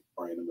married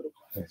are in the middle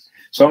class.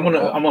 So I'm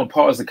gonna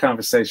pause the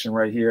conversation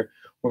right here.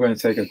 We're gonna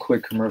take a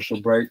quick commercial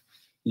break.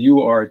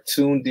 You are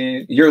tuned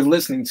in. You're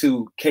listening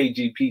to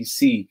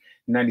KGPC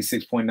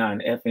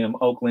 96.9 FM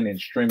Oakland and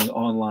streaming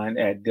online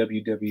at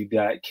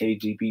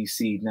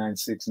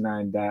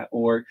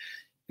www.kgpc969.org.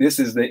 This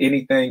is the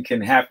Anything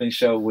Can Happen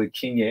show with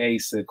Kenya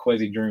Asa,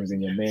 Kwesi Dreams,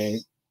 and your man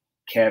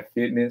Cat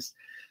Fitness.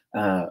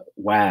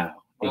 Wow.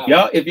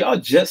 If y'all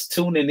just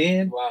tuning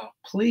in,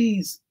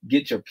 please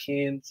get your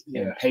pens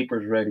and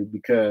papers ready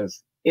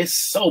because it's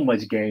so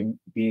much game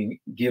being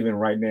given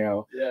right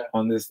now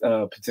on this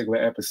particular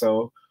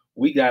episode.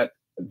 We got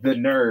the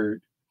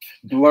nerd,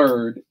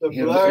 Blerd,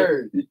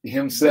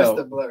 himself.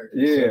 Mr. Blerd.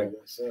 Yeah.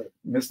 Yes,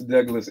 Mr.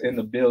 Douglas in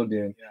the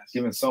building,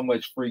 giving so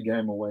much free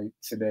game away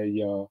today,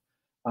 y'all.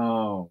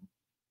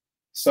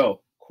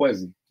 So,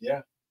 Kwesi.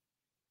 Yeah.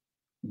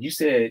 You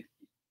said,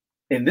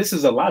 and this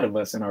is a lot of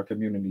us in our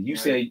community, you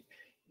say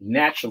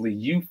naturally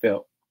you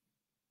felt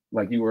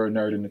like you were a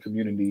nerd in the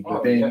community,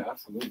 but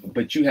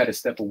but you had to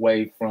step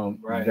away from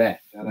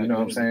that. You know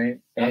what I'm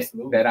saying?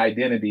 Absolutely. That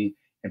identity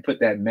and put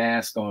that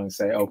mask on and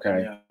say,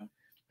 okay,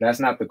 that's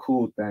not the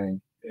cool thing.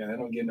 Yeah, I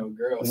don't get no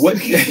girls. What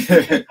if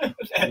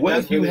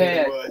you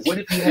had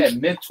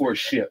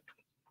mentorship?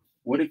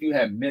 What if you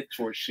had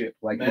mentorship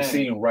like you're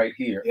seeing right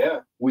here?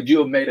 Yeah. Would you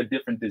have made a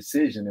different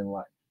decision in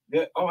life?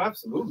 Yeah. Oh,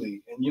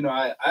 absolutely. And you know,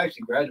 I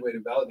actually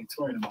graduated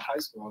valedictorian in my high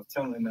school. I was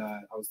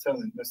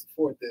telling Mr.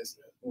 Ford this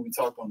when we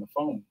talked on the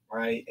phone,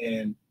 right?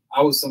 And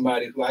I was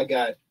somebody who I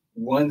got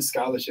one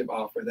scholarship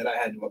offer that I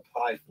had to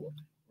apply for,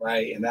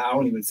 right? And I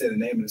won't even say the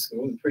name of the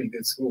school. It was a pretty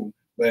good school,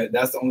 but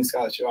that's the only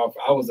scholarship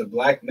offer. I was a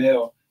Black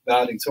male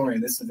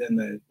valedictorian. This is in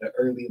the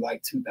early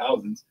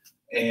 2000s,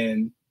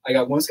 and I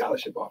got one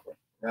scholarship offer,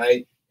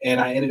 right? And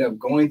I ended up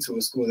going to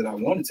a school that I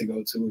wanted to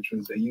go to, which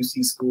was a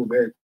UC school,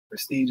 very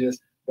prestigious.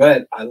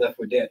 But I left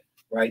with debt,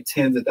 right?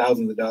 Tens of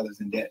thousands of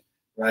dollars in debt,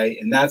 right?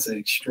 And that's an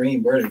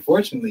extreme burden.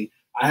 Fortunately,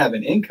 I have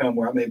an income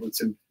where I'm able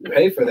to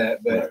pay for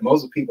that, but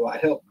most of the people I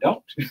help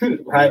don't,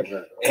 right?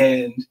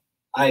 And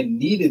I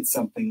needed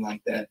something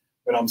like that,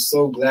 but I'm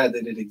so glad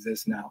that it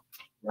exists now,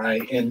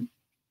 right? And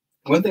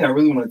one thing I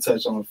really want to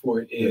touch on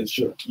for it is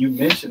you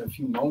mentioned a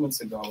few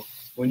moments ago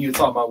when you were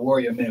talking about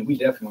warrior men. We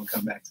definitely want to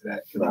come back to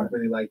that because I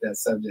really like that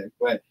subject.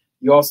 But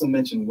you also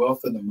mentioned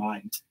wealth of the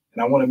mind.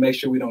 And I want to make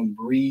sure we don't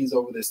breeze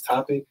over this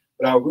topic,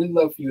 but I would really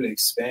love for you to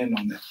expand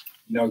on that,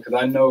 you know, because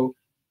I know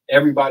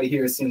everybody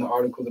here has seen the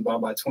articles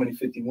about by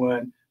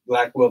 2051,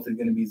 Black wealth is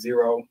going to be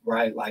zero,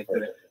 right? Like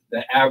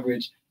the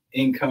average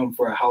income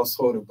for a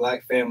household of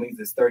Black families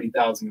is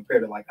 $30,000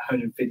 compared to like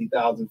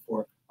 $150,000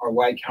 for our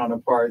white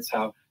counterparts,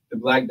 how the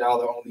Black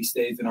dollar only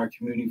stays in our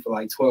community for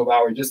like 12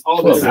 hours, just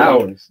all 12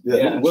 hours.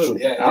 Yeah, I was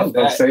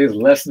going to say it's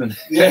less than.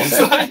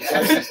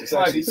 It's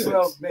like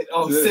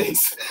 12,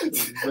 6.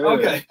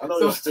 Okay. I know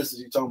the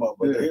statistics you're talking about,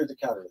 but here's the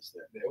catalyst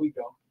there. There we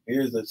go.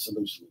 Here's the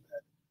solution to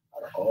that.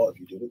 Out of all, if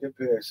you do the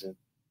comparison,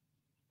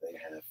 they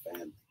have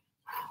family.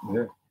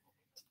 Yeah.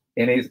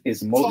 And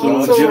it's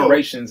multiple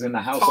generations in the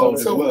household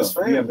as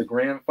well. You have the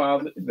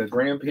grandfather, the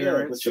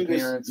grandparents, the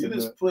parents, you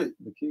just put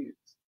the kids.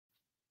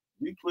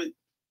 We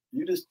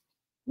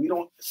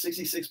don't.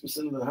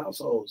 66% of the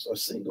households are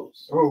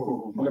singles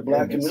in the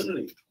Black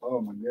community.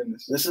 Oh my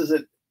goodness! This is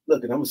it.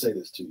 Look, and I'm gonna say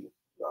this to you.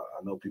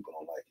 I know people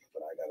don't like it,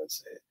 but I gotta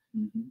say it.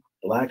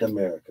 Black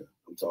America,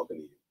 I'm talking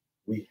to you.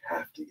 We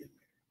have to get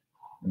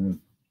married.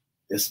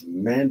 It's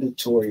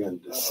mandatory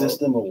under the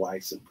system of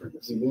white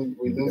supremacy. We're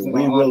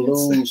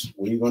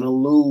gonna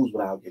lose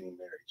without getting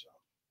married, y'all.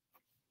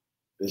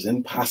 It's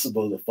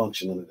impossible to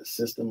function under the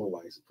system of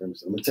white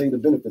supremacy. I'm gonna tell you the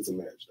benefits of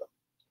marriage, though.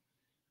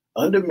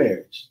 Under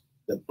marriage,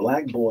 the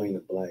Black boy and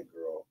the Black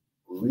girl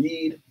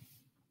read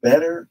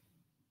better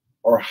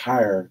or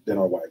higher than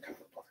our white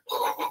counterparts.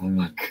 Oh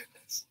my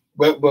goodness!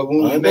 But when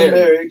we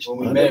marry,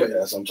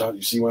 that's I'm talking.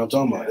 You see what I'm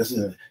talking about? This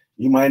is,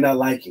 you might not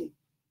like him,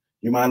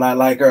 you might not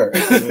like her,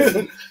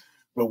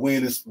 but we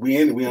under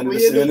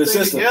the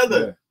system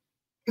together.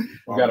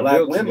 Our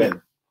Black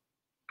women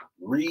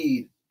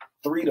read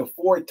 3 to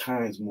 4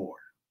 times more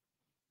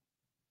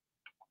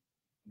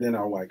than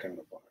our white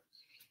counterparts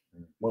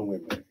when we're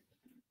married.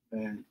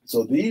 And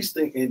so these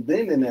things, and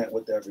then in that,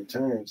 with that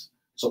returns,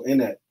 so in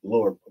that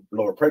lower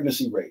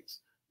pregnancy rates,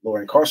 lower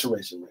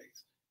incarceration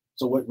rates.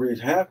 So what we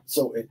have,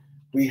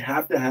 we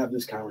have to have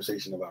this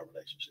conversation about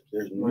relationships.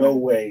 There's no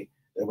way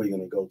that we're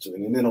going to go to,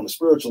 and then on the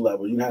spiritual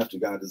level, you have to,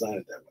 God designed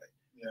it that way.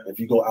 Yeah. If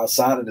you go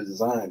outside of the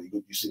design,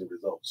 you see the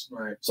results.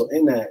 Right. So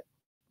in that,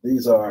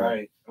 these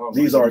are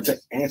to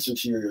answer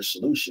to your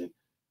solution,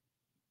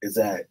 is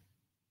that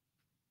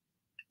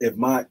if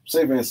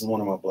say for instance,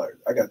 one of my Blerds,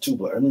 I got 2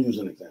 Blerds. Let me use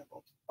an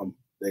example.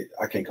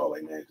 I can't call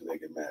their names because they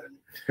get mad at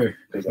me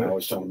because I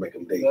was trying to make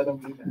them date.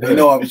 They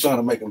know I was trying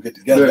to make them get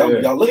together.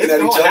 Y'all looking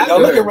at each other.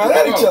 Y'all looking right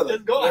at each other.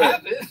 It's gonna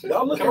happen.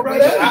 Y'all looking right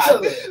at each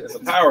other. It's a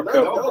power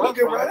couple. Y'all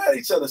looking right at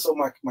each other. So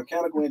my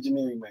mechanical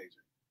engineering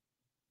major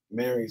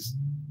marries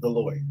the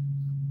lawyer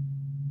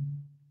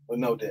with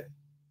no debt.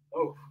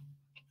 Oh,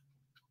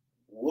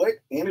 what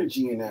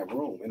energy in that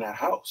room, in that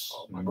house,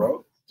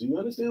 bro? Do you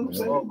understand what I'm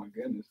saying? oh my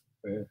goodness,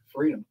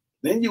 freedom.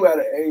 Then you at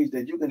an age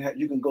that you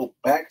can go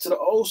back to the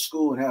old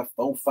school and have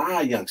 4,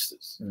 5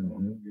 youngsters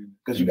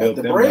because you got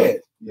the bread.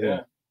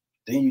 Yeah.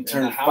 Then you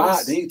turn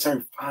 5. Then you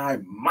turn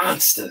 5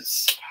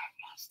 monsters,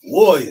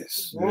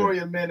 warriors,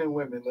 warrior men and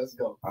women. Let's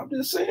go. I'm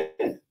just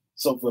saying.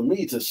 So for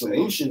me, the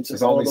solution to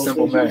it's all only those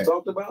simple things you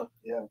talked about,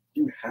 yeah,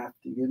 you have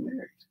to get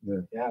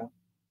married. Yeah,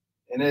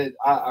 and it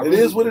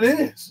is what it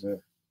is.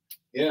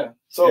 Yeah.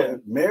 So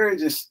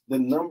marriage is, the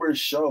numbers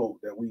show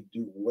that we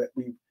do what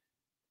we.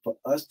 For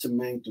us to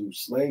maintain through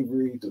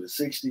slavery, through the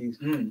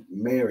 60s,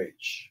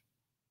 marriage,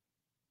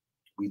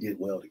 we did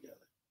well together.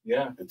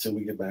 Yeah. Until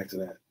we get back to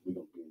that, we're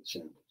going to be in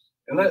shambles.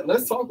 And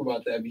let's talk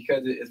about that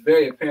because it's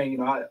very apparent. You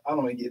know, I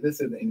don't want to get,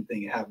 this isn't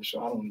anything in half a show.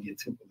 I don't want to get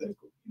too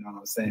political. You know what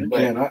I'm saying?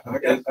 But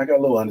I got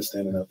a little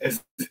understanding of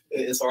it.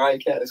 It's all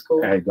right, Cat. It's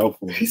cool. Hey, go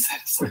for it. He said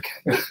it's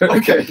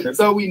okay. Okay.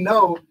 So we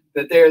know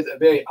that there's a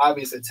very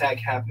obvious attack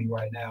happening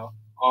right now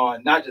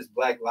on not just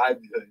Black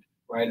livelihood,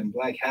 right, and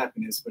Black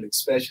happiness, but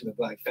especially the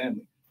Black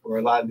family, where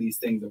a lot of these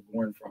things are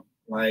born from,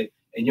 right?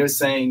 And you're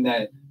saying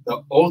that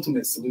the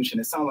ultimate solution,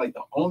 it sounds like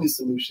the only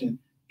solution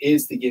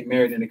is to get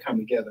married and to come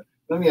together.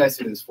 Let me ask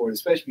you this, Ford,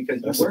 especially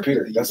because you work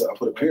with the youth. I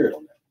put a period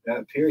on that.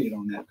 That period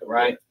on that,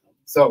 right?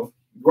 So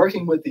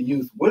working with the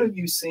youth, what have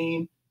you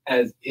seen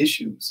as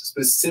issues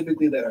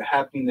specifically that are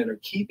happening that are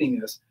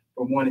keeping us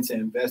from wanting to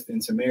invest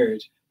into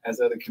marriage as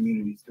other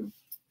communities do?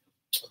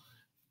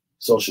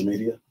 Social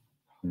media.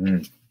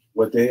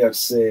 What they have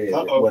said,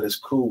 what is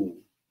cool,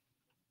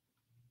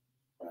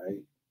 right?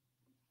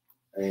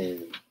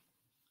 And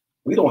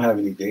we don't have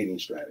any dating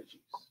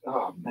strategies.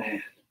 Oh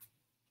man.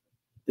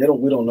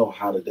 We don't know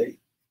how to date.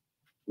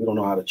 We don't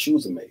know how to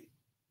choose a mate.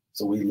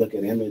 So we look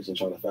at image and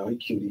try to find, he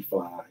cute, he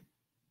fly,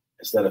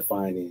 instead of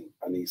finding,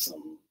 I need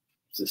something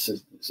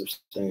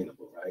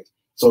sustainable, right?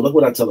 So look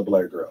what I tell the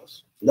Blerd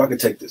girls. Y'all can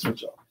take this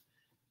with y'all.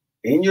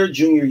 In your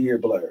junior year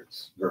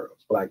Blerds, girls,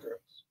 Black girls,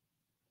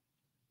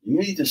 you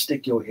need to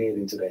stick your head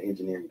into that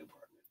engineering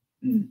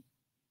department.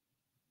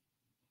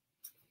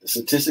 The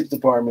statistics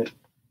department,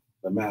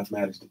 the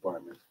mathematics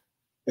department,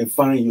 and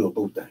find you a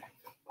boo thing.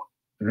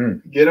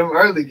 Get them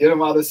early. Get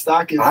them out of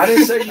stock. I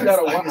didn't say you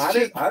gotta.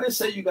 I didn't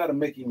say you gotta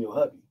make him your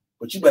hubby,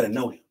 but you better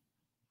know him.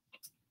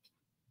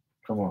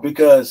 Come on,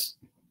 because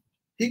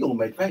he gonna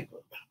make paper.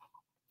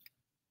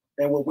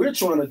 And what we're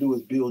trying to do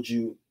is build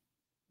you.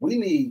 We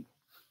need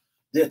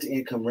debt to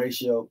income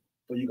ratio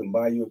so you can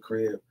buy you a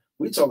crib.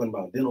 We're talking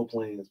about dental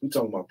plans. We're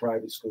talking about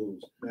private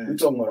schools. We're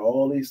talking about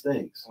all these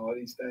things. All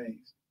these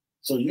things.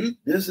 So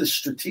this is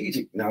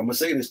strategic. Now I'm gonna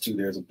say this too.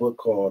 There's a book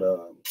called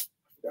I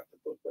forgot the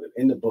book, but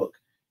in the book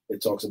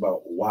it talks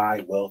about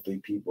why wealthy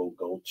people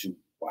go to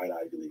white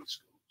Ivy League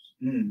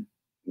schools.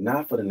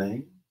 Not for the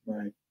name,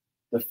 right?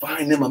 To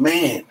find them a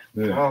man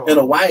and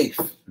a wife,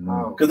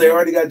 because they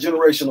already got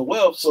generational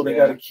wealth, so they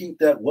got to keep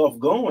that wealth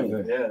going.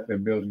 They're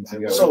building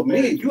together. So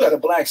if you at a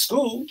Black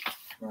school,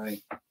 right,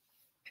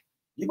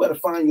 you better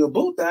find your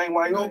boo thing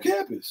while you're on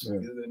campus. You're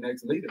the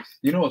next leaders.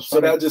 You know what's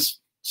funny? So that's just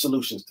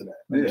solutions to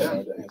that.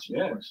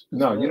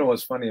 No, you know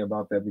what's funny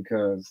about that,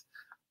 because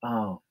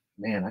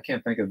man, I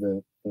can't think of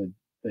the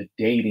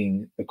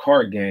dating, the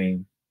card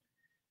game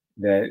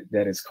that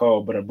it's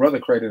called, but a brother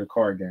created a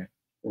card game,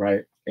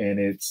 right? And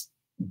it's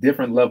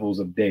different levels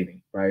of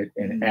dating, right?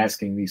 And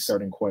asking these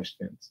certain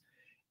questions.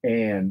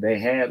 And they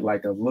had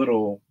like a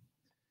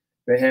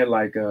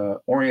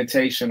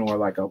orientation or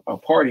like a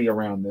party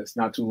around this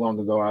not too long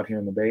ago out here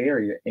in the Bay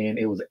Area. And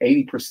it was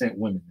 80%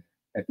 women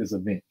at this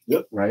event,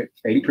 right?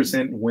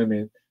 80%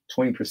 women,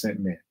 20%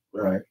 men,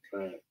 right?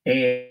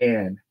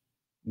 And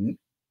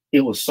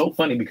it was so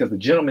funny because the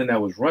gentleman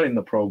that was running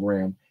the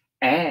program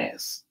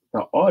asked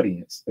the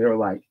audience, they were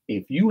like,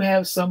 if you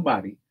have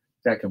somebody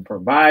that can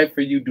provide for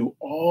you, do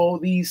all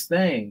these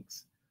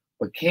things,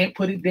 but can't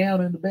put it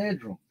down in the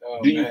bedroom,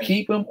 do you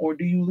keep them or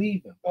do you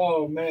leave them?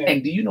 Oh, man.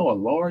 And do you know a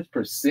large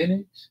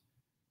percentage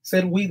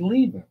said we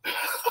leave them,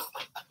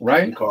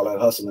 right? We call that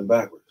hustling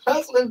backwards.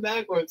 Hustling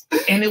backwards.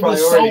 And it was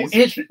so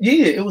interesting.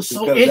 Yeah, it was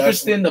so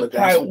interesting, the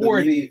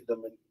priority. That's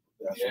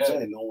what I'm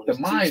saying. No one the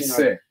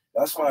mindset.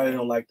 That's why I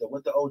don't like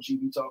what the OG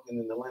be talking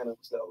in Atlanta.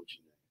 What's the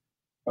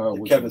OG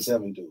name? Kevin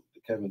Seven dude.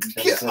 Kevin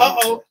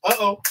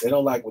They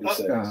don't like what he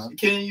says.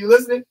 Can you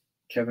listen?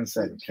 Kevin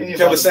Seven.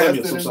 Kevin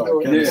Samuels. I'm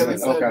sorry. Kevin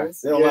Samuels. Okay.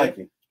 They don't like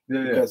him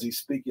because he's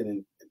speaking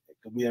and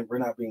we're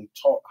not being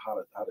taught how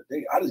to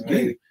date. I just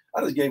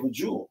gave a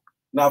jewel.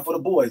 Now for the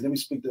boys, let me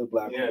speak to the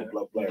Black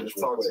players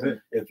real quick.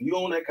 If you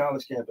on that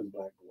college campus,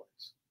 Black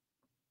boys,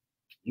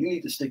 you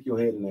need to stick your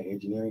head in the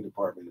engineering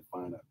department and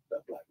find out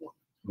that Black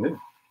woman.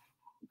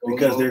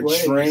 because they're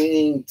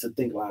trained to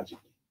think logically.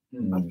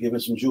 I'm giving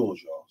some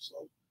jewels, y'all.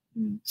 So,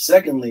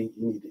 secondly,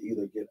 you need to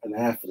either get an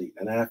athlete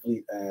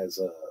as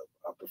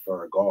I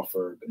prefer a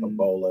golfer, a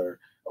bowler,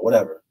 or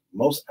whatever.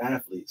 Most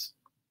athletes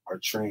are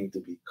trained to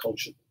be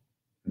coachable,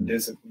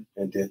 disciplined,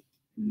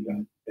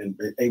 and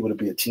able to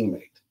be a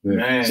teammate.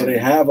 Man. So they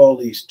have all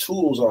these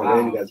tools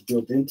already that's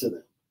built into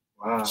them.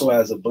 Wow. So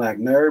as a black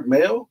nerd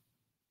male,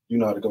 you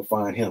know how to go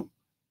find him,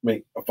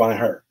 find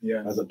her.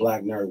 Yeah. As a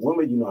black nerd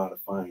woman, you know how to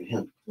find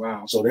him.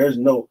 Wow. So there's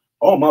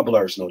all my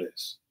blurs know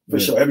this for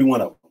sure, every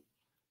one of them.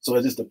 So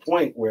it's just the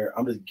point where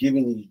I'm just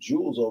giving these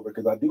jewels over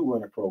because I do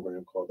run a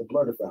program called the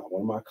Blerdify.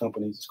 One of my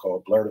companies is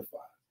called Blerdify.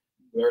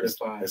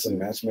 Blerdify. It's a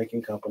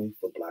matchmaking company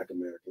for Black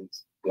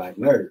Americans, black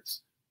nerds.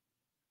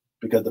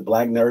 Because the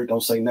black nerd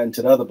don't say nothing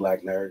to the other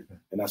black nerd,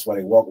 and that's why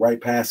they walk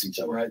right past each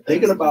other.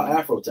 Thinking about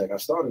Afrotech, I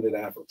started at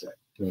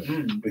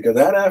Afrotech because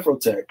at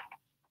Afrotech,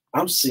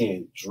 I'm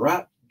seeing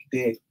drop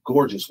dead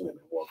gorgeous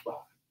women walk by,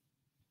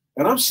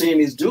 and I'm seeing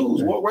these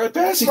dudes walk right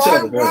past each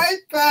other. Right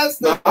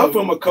past them. I'm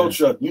from a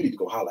culture. You need to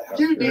go holler at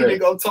her. You need to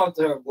go talk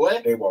to her,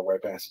 boy. They walk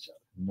right past each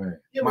other. Man.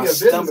 Give me a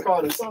business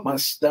card or something. My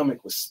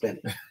stomach was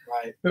spinning.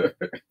 Right.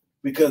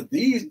 Because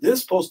this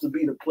supposed to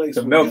be the place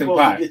where you're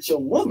supposed to get your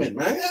woman,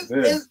 man.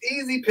 It's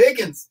easy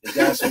pickings.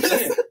 That's what I'm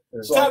saying.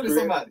 So Talk to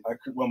somebody.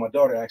 Well, my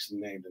daughter actually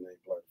named the name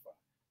Blerdify.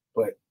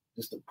 But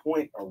just the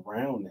point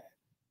around that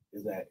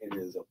is that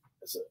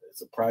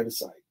it's a private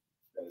site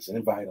that is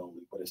invite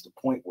only, but it's the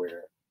point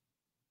where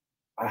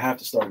I have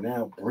to start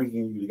now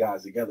bringing you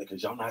guys together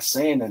because y'all not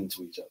saying nothing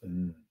to each other.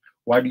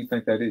 Why do you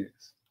think that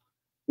is?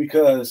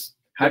 Because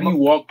how do you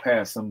walk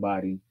past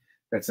somebody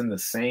that's in the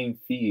same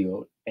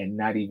field and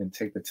not even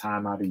take the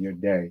time out of your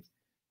day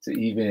to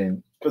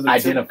even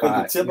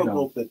identify? The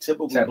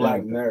typical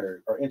black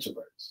nerd are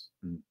introverts.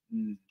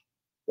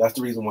 That's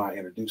the reason why I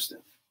introduced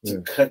them,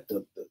 to cut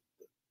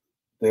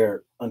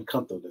their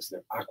uncomfortableness,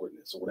 their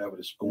awkwardness, or whatever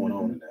that's going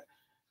on in that.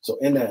 So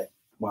in that,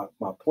 my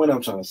point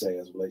I'm trying to say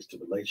as it relates to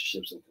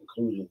relationships and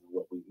conclusions,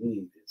 what we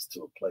need is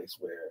to a place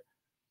where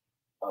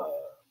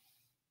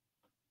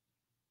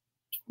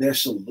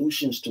there's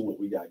solutions to what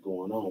we got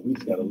going on. We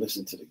just got to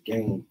listen to the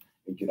game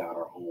and get out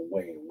our own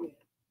way and win.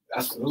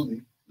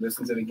 Absolutely.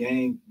 Listen to the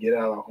game, get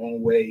out our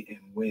own way and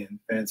win.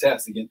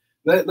 Fantastic. And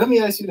let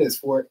me ask you this,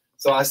 Ford.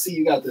 So I see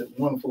you got the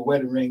wonderful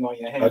wedding ring on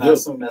your hand. I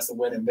assume that's a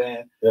wedding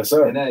band. Yes,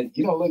 sir. And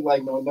you don't look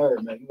like no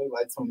nerd, man. You look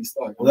like Tony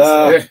Stark.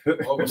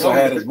 So I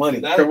had his money.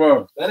 Come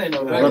on. That ain't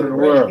no regular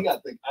ring. He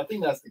got I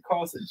think that's the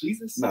cross of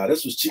Jesus. Nah,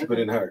 this was cheaper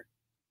than her.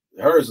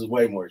 Hers is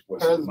way more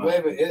expensive. Hers is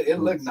way, but it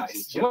looked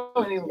nice. You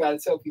don't even got to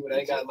tell people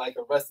they got like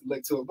a rusty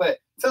look to it. But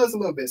tell us a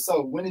little bit.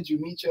 So when did you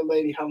meet your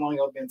lady? How long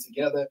y'all been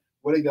together?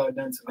 What have y'all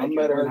done to make I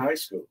met her in high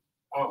school.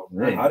 Oh,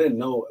 man. I didn't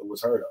know it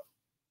was her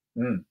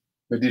though.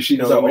 But did she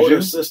know her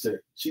older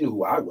sister? She knew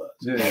who I was.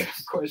 Yeah,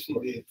 of course she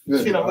did.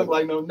 She don't look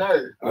like no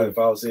nerd.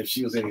 If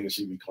she was in here,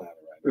 she'd be clowning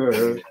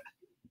right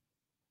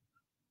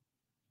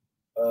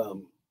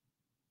now.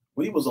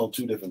 We was on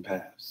two different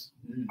paths.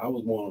 I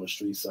was more on the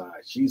street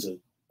side. She's an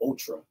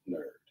ultra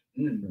nerd.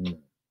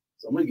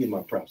 So I'm gonna give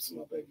my props to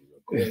my baby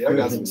real quick. Yeah, y'all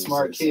got some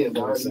smart kids.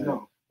 I already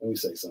know. Let me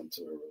say something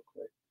to her real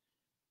quick.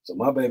 So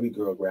my baby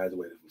girl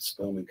graduated from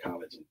Spelman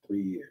College in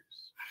 3 years.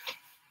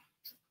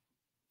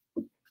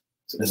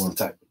 So this is the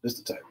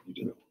type you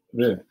do.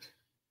 Yeah.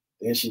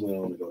 Then she went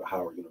on to go to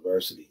Howard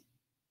University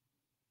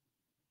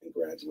and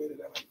graduated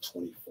at like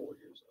 24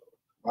 years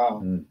old.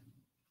 Wow.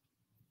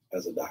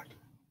 As a doctor.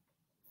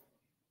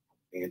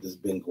 And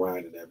just been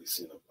grinding ever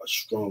since, a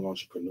strong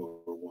entrepreneur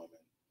woman.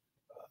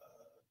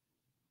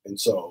 And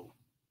so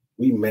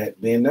we met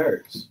being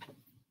nerds,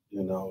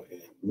 you know,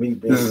 and me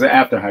being. This is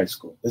after high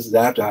school. This is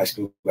after high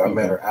school. I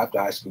met her after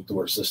high school through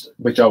her sister.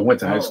 But y'all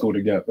went to high school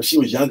together. But she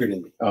was younger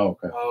than me. Oh,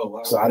 okay. Oh,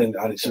 wow. So I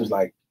didn't. She was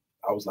like,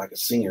 I was like a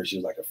senior. She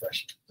was like a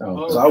freshman.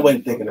 Oh, so I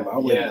wasn't thinking about. I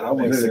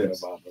wasn't thinking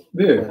about them.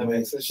 Yeah. I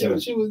mean, so she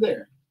was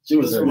there. She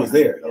was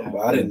there, yeah.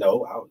 but I didn't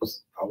know.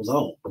 I was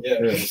home.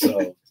 Yeah.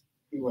 So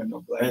you weren't no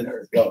black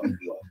nerd.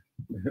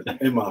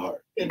 In my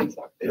heart. And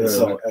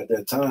so at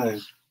that time,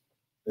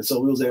 and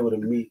so we was able to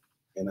meet,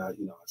 and I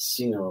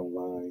seen her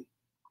online,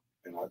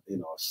 and I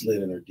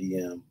slid in her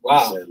DM.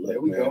 Wow. And said,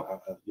 look,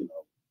 man,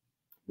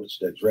 which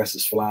that dress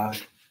is fly.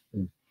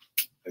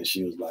 And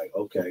she was like,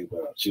 okay,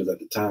 but she was at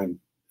the time,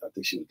 I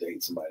think she was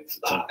dating somebody.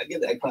 I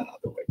get that clown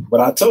out the way.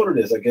 But I told her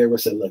this. I gave her,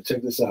 said, look,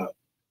 check this out.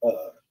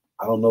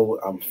 I don't know what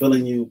I'm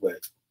feeling you,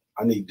 but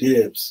I need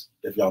dibs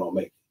if y'all don't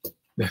make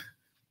it.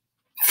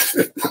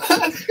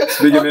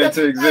 Speaking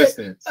into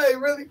existence. Hey,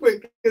 really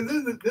quick, because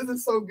this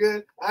is so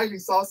good. I actually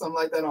saw something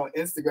like that on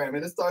Instagram,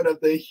 and it started up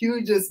the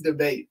hugest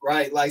debate,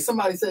 right? Like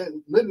somebody said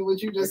literally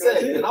what you just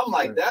said, and I'm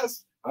like,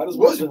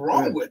 what's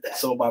wrong with that?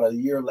 So about a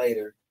year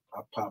later,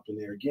 I popped in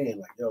there again,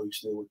 like, yo, you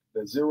still with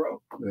the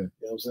zero? Yeah. You know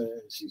what I'm saying?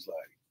 And she's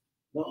like,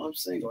 no, I'm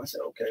single. I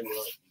said, okay,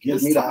 well,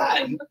 give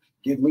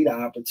me the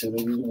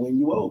opportunity to win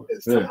you over.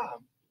 It's time.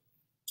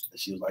 And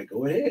she was like,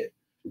 go ahead.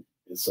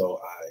 And so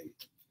I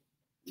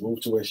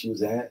moved to where she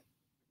was at.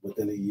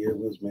 Within a year,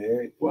 we was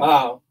married.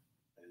 Wow.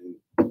 And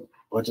a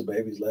bunch of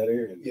babies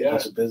later, and a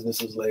bunch of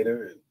businesses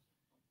later. And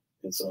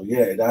And so,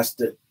 yeah, that's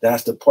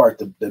the part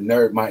the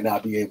nerd might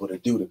not be able to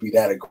do, to be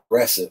that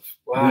aggressive.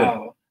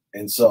 Wow.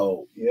 And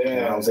so,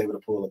 yeah, I was able to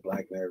pull a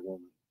black nerd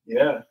woman.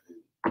 Yeah,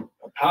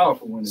 a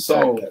powerful one.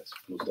 So, yes,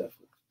 most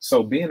definitely.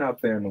 So being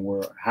out there in the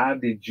world, how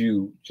did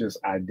you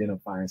just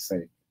identify and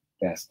say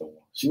that's the one?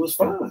 She was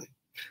fine. What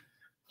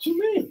you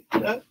mean?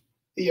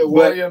 He a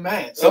warrior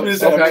man. Somebody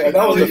said that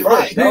was the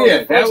first.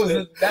 Yeah, that was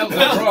the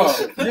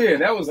draw. Yeah,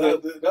 that was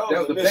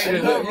the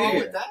mission.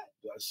 Yeah.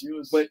 She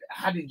was. But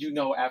how did you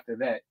know after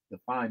that the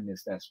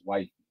fineness that's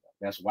wifey?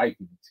 That's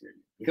wifey material.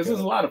 Because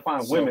there's a lot of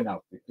fine women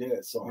out there.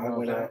 Yeah, so I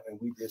went out and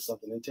we did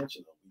something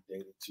intentional. We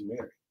dated to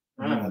marry.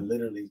 I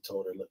literally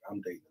told her, look,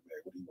 I'm dating to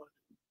marry. What do you want to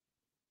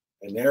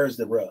do? And there's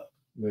the rub.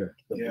 Yeah.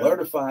 The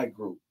Blerdify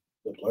group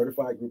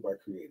I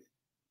created,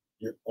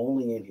 you're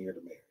only in here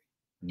to marry.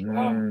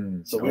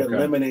 So we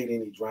eliminate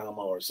any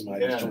drama or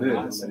somebody just trying to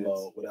on the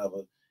low,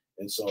 whatever.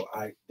 And so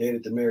I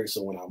dated to marry.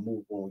 So when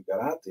we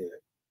got out there,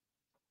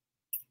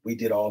 we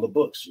did all the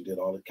books. We did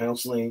all the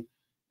counseling.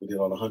 We did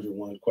all the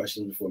 101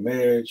 questions before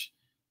marriage.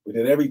 We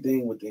did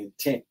everything with the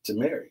intent to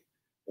marry.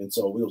 And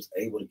so we was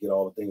able to get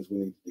all the things we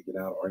needed to get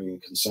out, or any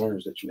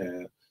concerns that you have.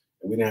 And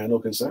we didn't have no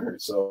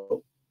concerns.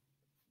 So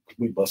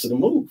we busted a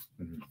move.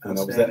 And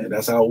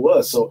that's how it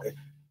was. So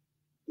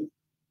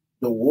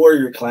the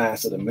warrior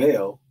class of the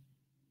male,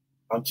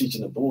 I'm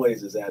teaching the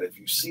boys, is that if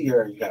you see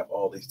her and you have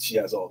she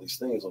has all these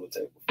things on the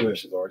table.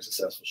 She's already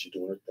successful. She's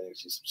doing her thing.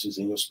 She's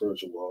in your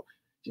spiritual world.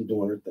 She's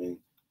doing her thing.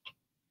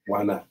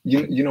 Why not?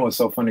 You know, it's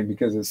so funny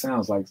because it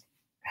sounds like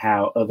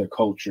how other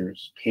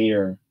cultures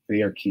pair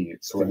their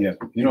kids together.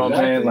 You know what I'm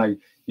saying? Like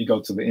you go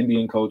to the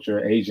Indian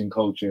culture, Asian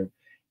culture,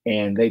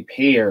 and they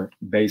pair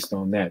based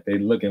on that. They're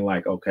looking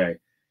like, okay,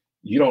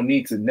 you don't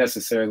need to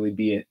necessarily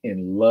be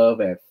in love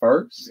at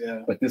first,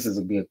 but this is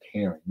a good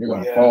pairing. You're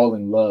going to fall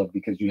in love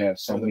because you have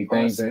so many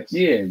things. I think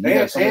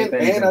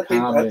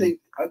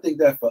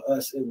that for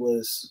us, it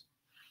was.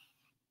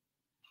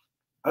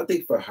 I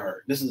think for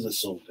her, this is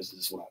assumed. This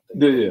is what I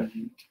think. Yeah.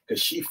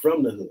 Because she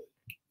from the hood.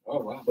 Oh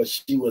wow. But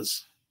she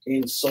was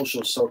in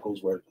social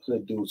circles where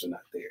hood dudes are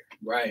not there.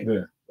 Right.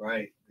 Yeah.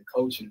 Right. The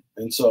coaching.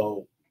 And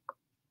so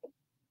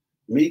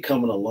me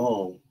coming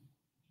along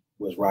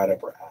was right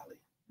up her alley.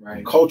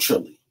 Right.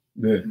 Culturally.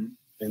 Yeah.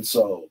 And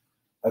so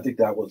I think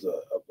that was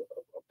a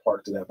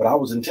part to that. But I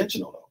was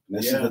intentional though. And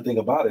this is the thing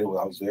about it.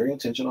 I was very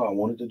intentional. I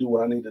wanted to do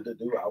what I needed to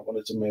do. I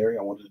wanted to marry.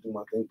 I wanted to do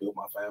my thing, build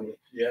my family.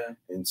 Yeah.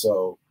 And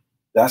so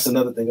that's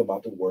another thing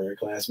about the warrior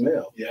class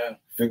male. Yeah.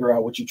 Figure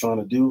out what you're trying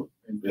to do.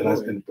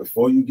 And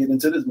before you get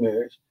into this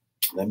marriage,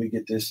 let me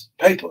get this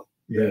paper.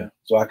 Yeah.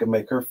 So I can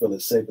make her feel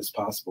as safe as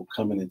possible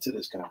coming into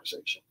this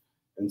conversation.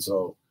 And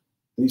so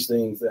these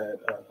things that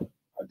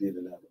I did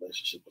in that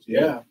relationship was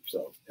good.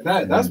 So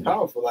and that's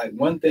powerful. Like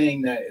one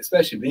thing that,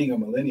 especially being a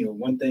millennial,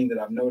 one thing that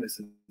I've noticed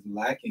is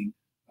lacking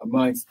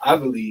amongst, I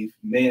believe,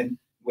 men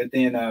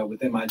within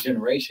my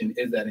generation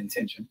is that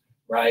intention,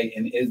 right?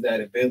 And is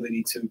that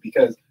ability to,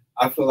 because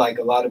I feel like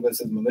a lot of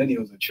us as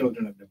millennials are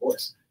children of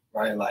divorce,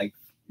 right? Like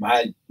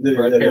my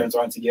birth parents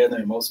aren't together,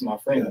 and most of my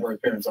friends'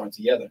 birth parents aren't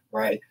together,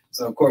 right?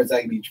 So of course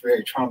that can be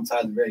very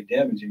traumatizing, very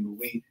damaging.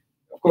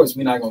 But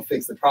we're not going to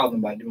fix the problem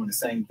by doing the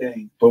same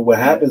thing. But what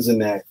happens in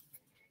that,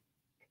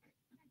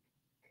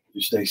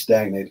 you stay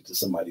stagnated to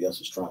somebody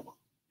else's trauma.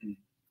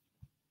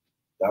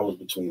 That was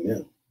between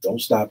them.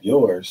 Don't stop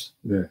yours.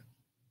 Yeah.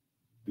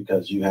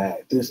 Because you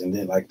had this, and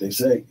then like they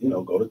say,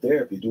 go to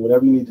therapy, do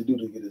whatever you need to do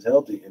to get it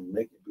healthy, and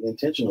make it be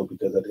intentional.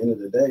 Because at the end of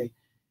the day,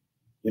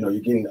 you're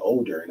getting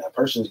older, and that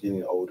person's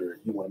getting older.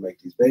 And you want to make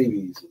these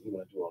babies, and you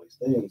want to do all these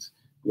things.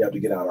 We have to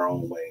get out our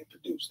own way and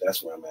produce.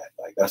 That's where I'm at.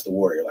 Like that's the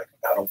warrior. Like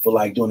I don't feel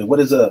like doing it. What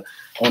is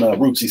on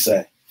Roots he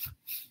say?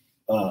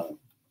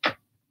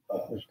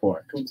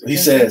 He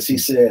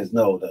says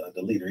no.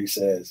 The leader. He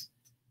says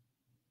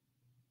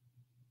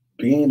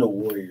being a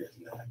warrior is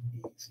not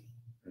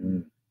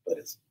easy. But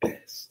it's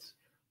best.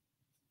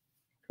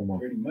 Come on.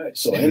 Pretty much.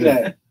 So in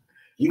that,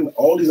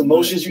 all these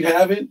emotions you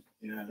having,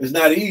 it's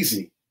not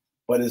easy,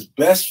 but it's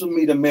best for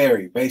me to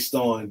marry based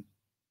on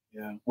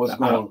what's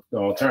going on. The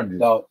alternative.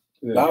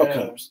 The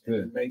outcomes.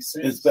 It makes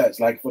sense. It's best.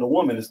 Like for the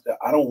woman,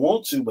 I don't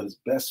want to, but it's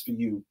best for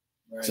you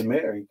to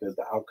marry because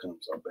the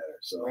outcomes are better.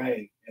 So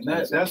and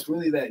that's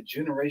really that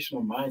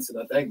generational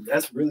mindset. I think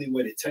that's really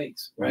what it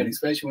takes, right?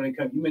 Especially when it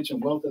comes, you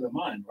mentioned wealth of the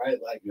mind, right?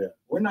 Like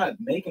we're not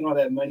making all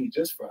that money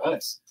just for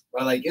us,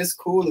 right? Like it's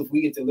cool if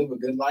we get to live a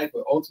good life,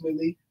 but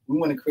ultimately we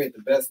want to create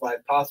the best life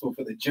possible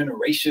for the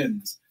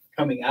generations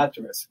coming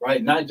after us,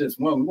 right? Not just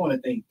one. We want to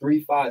think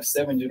 3, 5,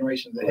 7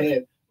 generations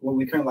ahead. What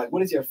we currently like,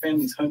 what is your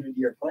family's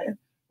 100-year plan,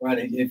 right?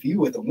 And if you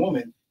with a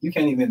woman, you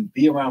can't even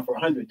be around for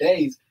 100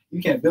 days.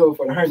 You can't build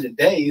for 100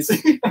 days.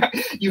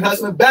 You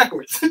hustling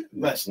backwards.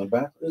 Hustling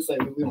backwards. It's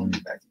like we don't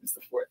get back to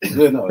Mr. Ford.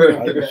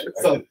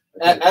 So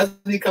as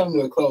we come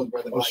to a close,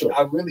 brother,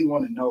 I really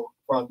want to know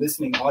for our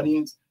listening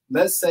audience.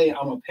 Let's say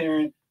I'm a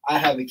parent. I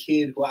have a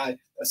kid who I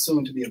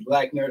assume to be a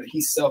black nerd. He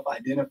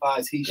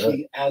self-identifies,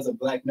 she as a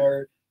black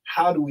nerd.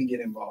 How do we get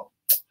involved?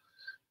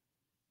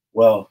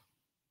 Well,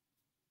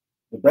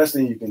 the best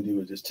thing you can do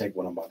is just take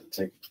what I'm about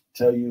to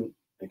tell you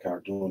and kind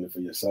of doing it for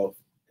yourself,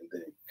 and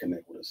then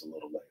connect with us a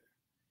little later.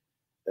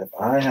 If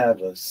I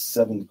have a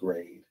 7th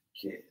grade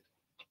kid,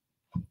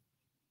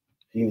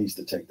 he needs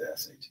to take the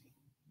SAT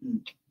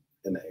and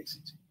the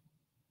ACT.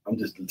 I'm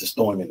just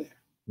throwing him in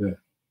there. Yeah.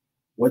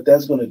 What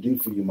that's going to do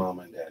for you,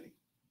 mama and daddy,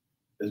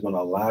 is going to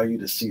allow you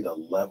to see the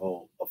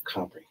level of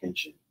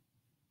comprehension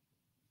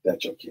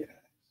that your kid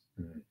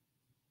has.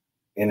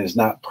 And it's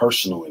not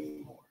personal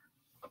anymore.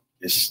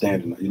 It's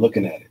standard. You're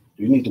looking at it.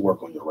 You need to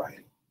work on your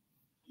writing.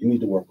 You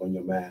need to work on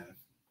your math.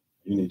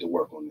 You need to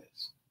work on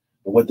this.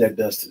 But what that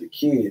does to the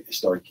kid is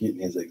start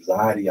getting his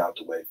anxiety out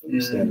the way from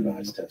the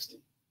standardized testing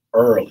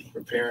early.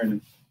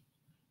 Preparing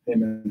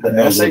him.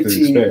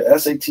 The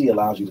SAT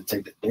allows you to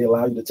take they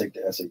allow you to take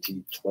the SAT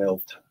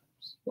 12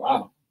 times.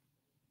 Wow.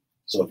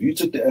 So if you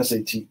took the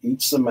SAT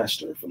each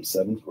semester from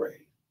 7th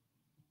grade,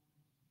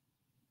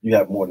 you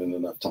have more than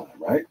enough time,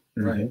 right?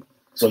 Right.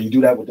 So you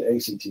do that with the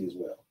ACT as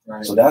well.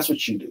 Right. So that's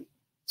what you do.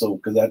 So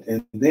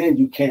and then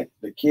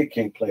the kid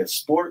can't play a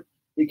sport.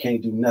 He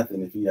can't do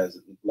nothing if he has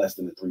less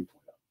than a 3.0.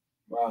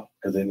 Wow.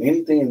 Because in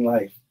anything in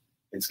life,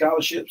 in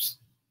scholarships,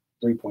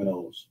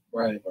 3.0s.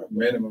 Right.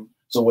 Minimum.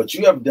 So what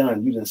you have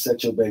done, you done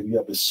set your baby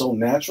up. It's so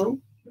natural.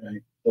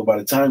 Right. So by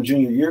the time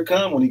junior year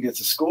comes, when he gets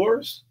his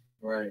scores,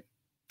 right,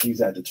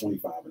 he's at the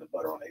 25 and the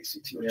butter on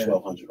ACT or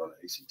 1200 on the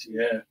ACT.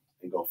 Yeah.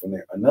 And go from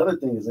there. Another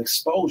thing is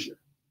exposure.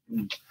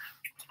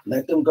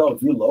 Let them go.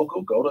 If you're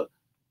local, go to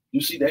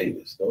UC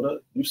Davis, go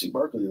to UC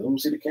Berkeley, let them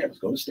see the campus,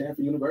 go to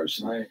Stanford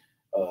University. Right.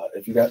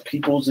 If you got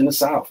peoples in the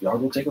South, y'all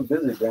go take a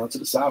visit down to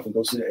the South and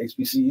go see the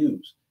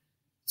HBCUs.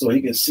 So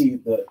he can see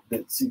the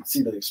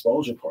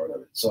exposure part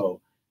of it. So,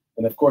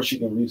 and of course you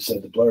can reach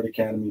at the Blerd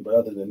Academy, but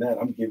other than that,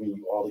 I'm giving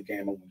you all the game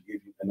I'm going to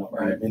give you.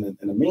 And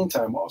in the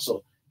meantime,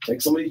 also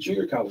take some of these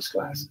junior college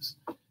classes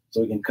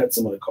so we can cut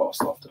some of the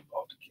cost off the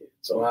kids.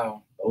 So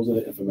wow, those are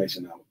the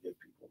information I would give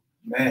people.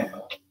 Man,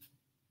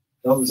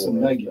 those are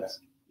some nuggets.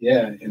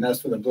 Yeah, and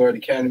that's for the Blerd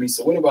Academy.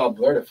 So what about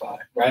Blerdify,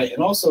 right?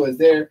 And also, is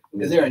there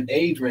an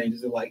age range?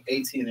 Is it like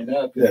 18 and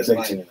up? Yeah, it's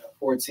 18 and up.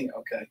 14,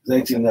 okay. It's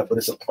 18 and up, but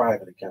it's a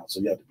private account, so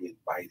you have to be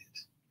invited.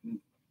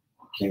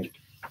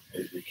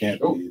 It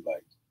can't be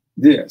like.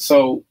 Yeah,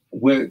 so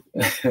with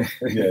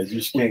you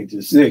just can't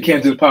just. Yeah, it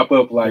can't just pop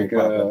up like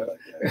the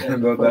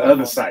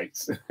other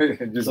sites.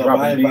 Just so drop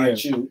if I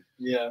invite in.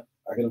 you,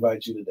 I can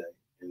invite you today,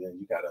 and then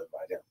you gotta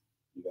invite him.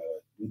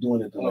 We're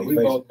doing it. We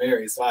both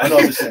married, so I know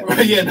what I'm saying.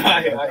 Yeah, no,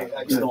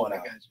 I going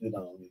out, you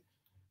know.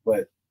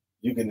 But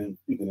you can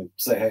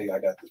say, hey, I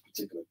got this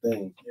particular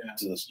thing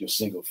to your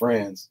single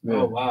friends.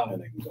 Oh wow!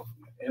 And they can go from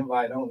there.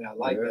 Invite only. I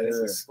like that. It's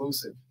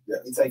exclusive. Yes.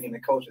 We're taking the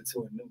culture to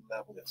a new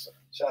level. Yes, sir.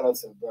 Shout out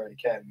to the Blerd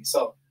Academy.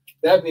 So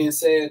that being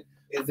said,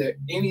 is there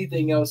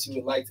anything else you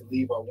would like to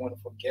leave our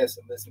wonderful guests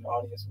and listening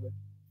audience with?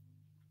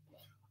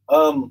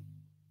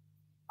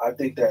 I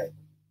think that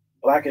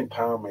Black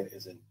empowerment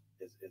is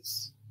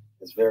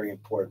very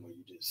important when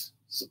you just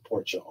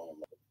support your own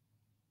life.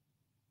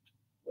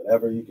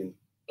 Whatever you can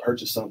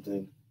purchase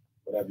something,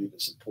 whatever you can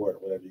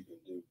support, whatever you can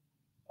do,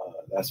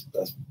 that's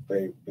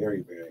very,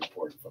 very, very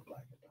important for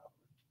Black empowerment.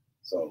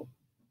 So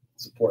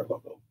support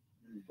local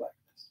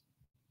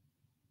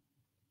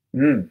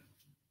Blackness.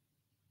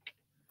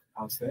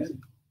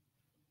 Outstanding.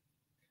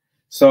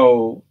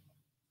 So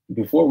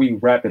before we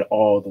wrap it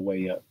all the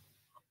way up,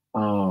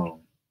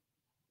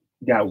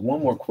 got one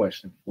more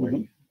question for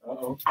you.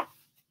 Uh-oh.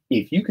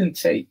 If you can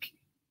take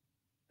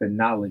the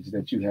knowledge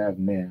that you have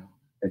now,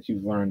 that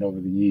you've learned over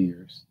the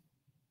years,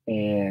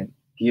 and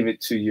give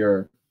it to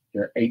your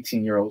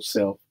 18-year-old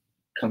self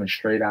coming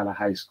straight out of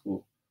high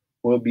school,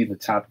 what would be the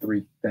top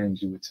 3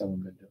 things you would tell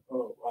them to do?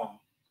 Oh, wow.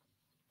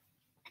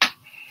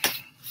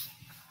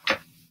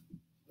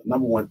 The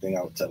number one thing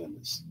I would tell them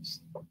is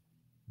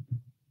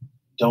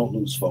don't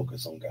lose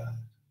focus on God.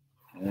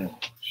 That's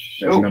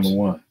number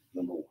one.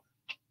 Number one.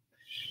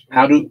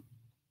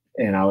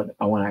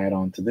 I want to add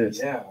on to this.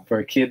 Yeah. For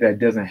a kid that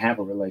doesn't have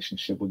a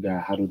relationship with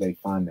God, how do they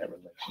find that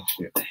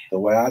relationship? The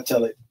way I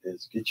tell it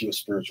is get you a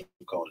spiritual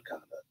code of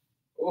conduct.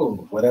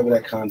 Oh, whatever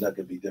that conduct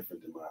could be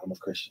different than mine. I'm a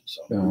Christian,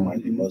 so you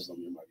might be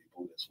Muslim, you might be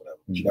Buddhist, whatever.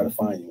 But you got to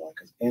find you one,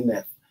 because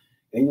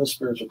in your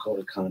spiritual code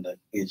of conduct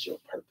is your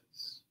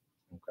purpose.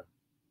 Okay.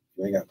 If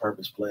you ain't got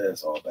purpose, player,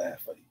 it's all bad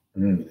for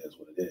you. It is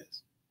what it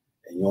is,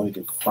 and you only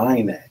can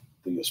find that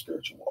through your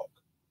spiritual walk.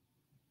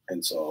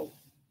 And so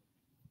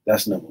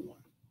that's number one.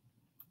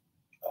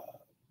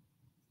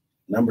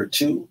 Number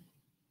 2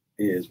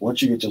 is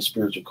once you get your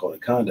spiritual code of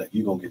conduct,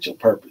 you're going to get your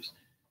purpose.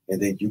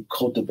 And then you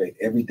cultivate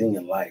everything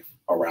in life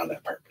around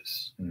that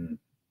purpose.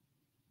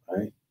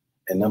 Right?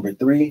 And number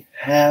 3,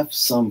 have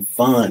some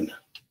fun.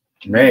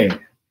 Man,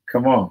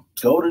 come on.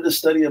 Go to the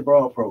study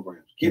abroad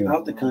programs. Get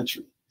out the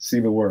country. See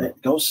the world.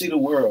 Go see the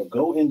world.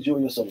 Go enjoy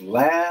yourself.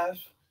 Laugh.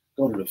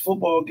 Go to the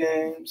football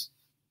games.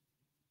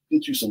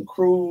 Get you some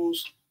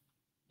cruise.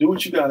 Do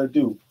what you got to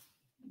do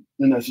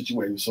in that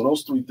situation. So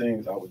those 3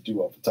 things I would do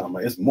off the top of my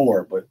head. It's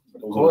more, but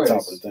those are the top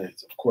of the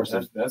things. Of course,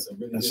 that's a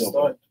really good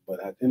start.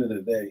 But at the end of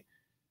the day,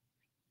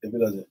 if you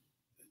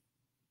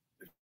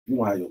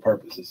don't have your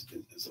purpose,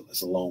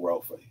 it's a long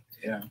road for you.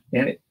 Yeah.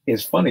 And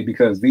it's funny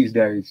because these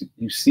days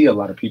you see a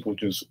lot of people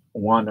just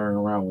wandering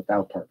around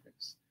without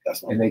purpose.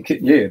 That's and they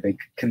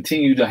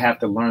continue to have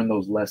to learn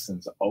those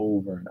lessons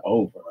over and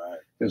over. Right.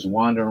 Just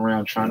wandering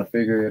around trying to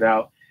figure it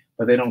out,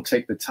 but they don't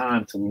take the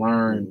time to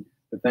learn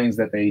the things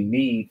that they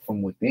need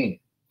from within.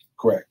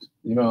 Correct.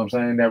 You know what I'm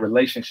saying? That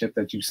relationship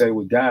that you say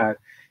with God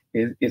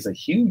is a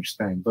huge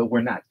thing, but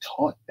we're not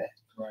taught that.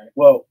 Right.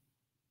 Well,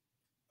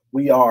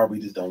 we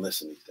just don't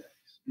listen these days.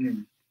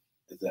 Mm.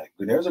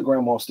 Exactly. There's a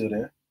grandma still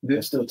there. They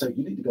still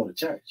you need to go to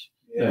church.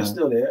 Yeah. They're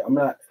still there.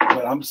 But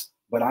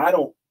I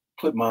don't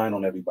put mine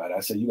on everybody. I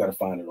say you got to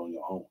find it on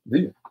your own.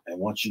 Yeah. And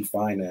once you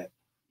find that,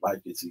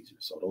 life gets easier.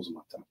 So those are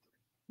my top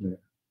 3. Yeah.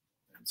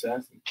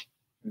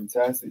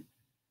 Fantastic.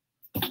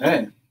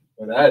 Man,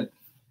 but that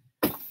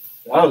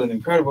was an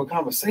incredible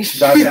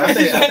conversation. I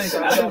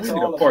think we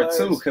need a part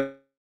 2.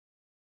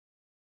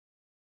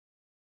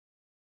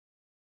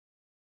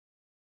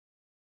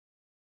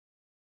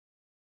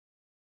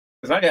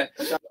 Because I got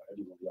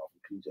everyone off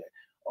from PJ,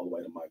 all the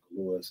way to Michael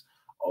Lewis,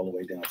 all the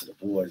way down to the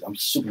boys. I'm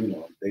super,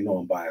 they know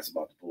I'm biased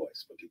about the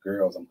boys, but the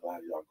girls, I'm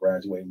glad y'all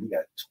graduating. We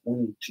got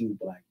 22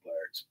 Black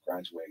Blerds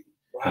graduating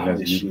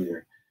this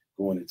year,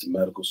 going into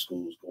medical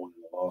schools, going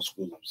into law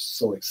schools. I'm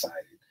so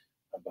excited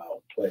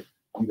about what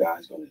you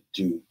guys going to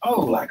do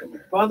for Black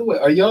America. By the way,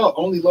 are y'all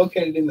only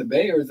located in the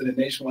Bay, or is it a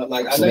nationwide?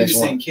 Like, I know you're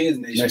saying kids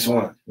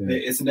nationwide. Yeah.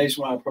 It's a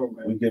nationwide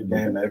program. We give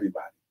game to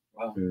everybody.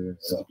 Wow. Yeah,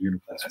 so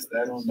beautiful. That's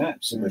that on that.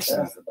 I'm super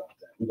excited about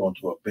that. We're going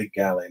to do a big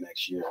gala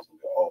next year. It's going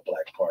to be an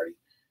all-Black party.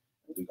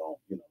 We're going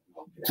to,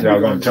 y'all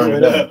going to turn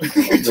it up.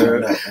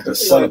 Turn it up and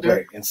just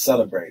celebrate.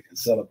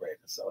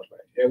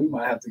 Yeah, we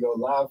might have to go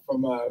live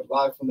from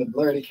the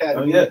Blerd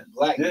Academy. Oh, yeah.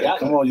 Black Gala.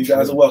 Come on, you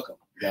guys are welcome.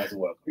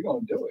 We're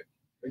going to do it.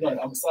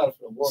 I'm excited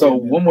for the war. So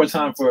one more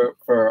time for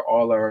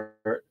all our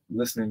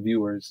listening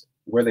viewers,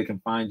 where they can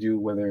find you,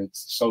 whether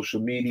it's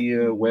social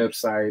media,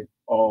 website,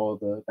 all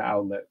the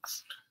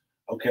outlets.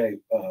 Okay,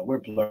 we're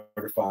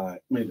Blerdify.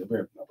 We're not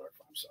Blerdify,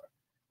 I'm sorry.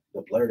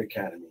 The Blerd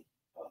Academy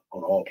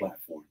on all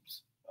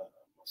platforms.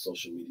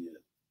 Social media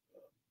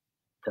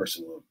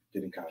person will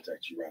get in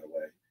contact you right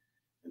away.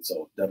 And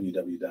so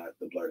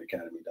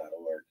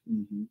www.theblerdacademy.org.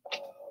 And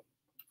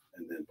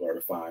then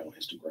Blerdify on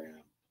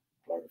Instagram.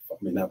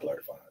 Not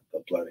Blerdify,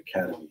 the Blerd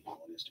Academy on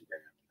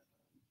Instagram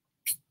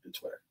and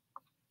Twitter.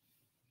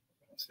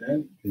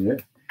 Yeah.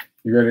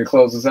 You ready to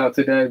close us out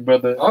today,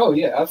 brother? Oh,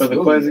 yeah,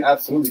 absolutely.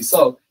 Absolutely.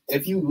 So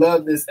if you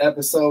love this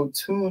episode,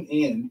 tune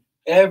in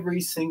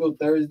every single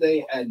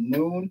Thursday at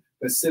noon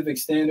Pacific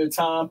Standard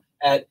Time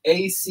at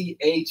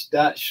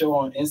ach.show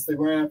on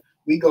Instagram.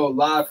 We go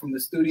live from the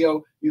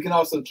studio. You can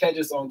also catch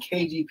us on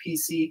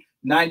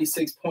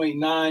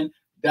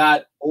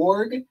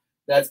kgpc96.9.org.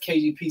 That's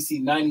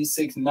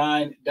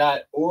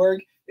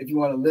kgpc969.org if you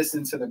want to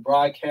listen to the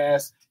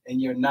broadcast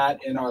and you're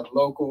not in our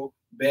local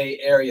Bay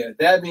Area.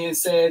 That being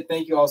said,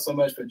 thank you all so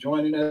much for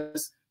joining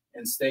us,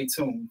 and stay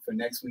tuned for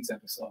next week's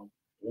episode.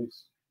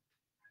 Peace.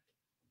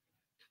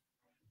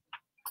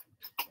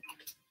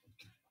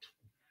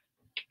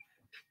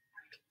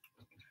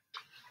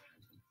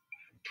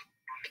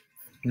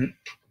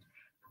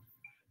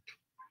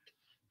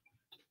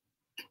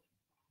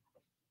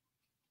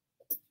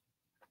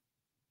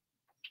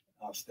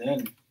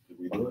 Outstanding. Did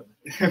we do it?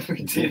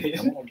 We did it.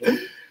 Come on,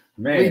 baby.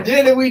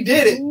 Man, we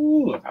did it.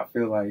 Ooh, I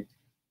feel like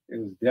it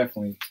was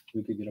definitely,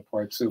 we could get a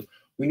part 2.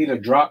 We need a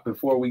drop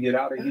before we get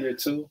out of here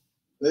too.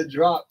 The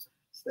drop.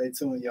 Stay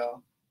tuned,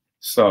 y'all.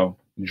 So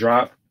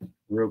drop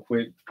real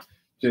quick,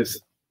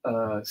 just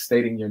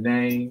stating your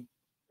name,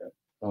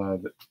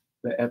 the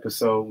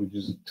episode. We're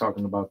just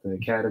talking about the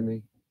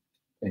Academy,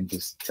 and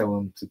just tell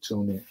them to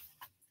tune in.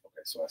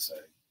 Okay, so I say,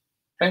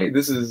 hey,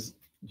 this is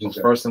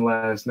just first and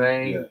last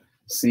name. Yeah.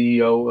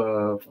 CEO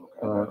of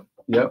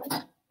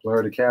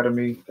Blerd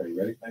Academy. Okay, you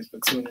ready? Thanks for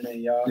tuning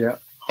in, y'all. Yeah.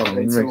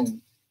 Stay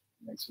tuned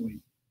next week.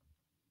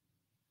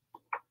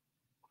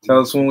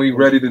 Tell us when we're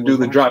ready to do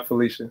the drop,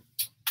 Felicia.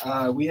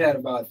 We had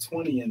about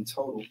 20 in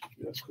total.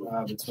 That's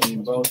cool.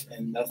 Between both,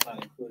 and that's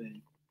not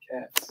including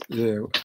cats. Yeah.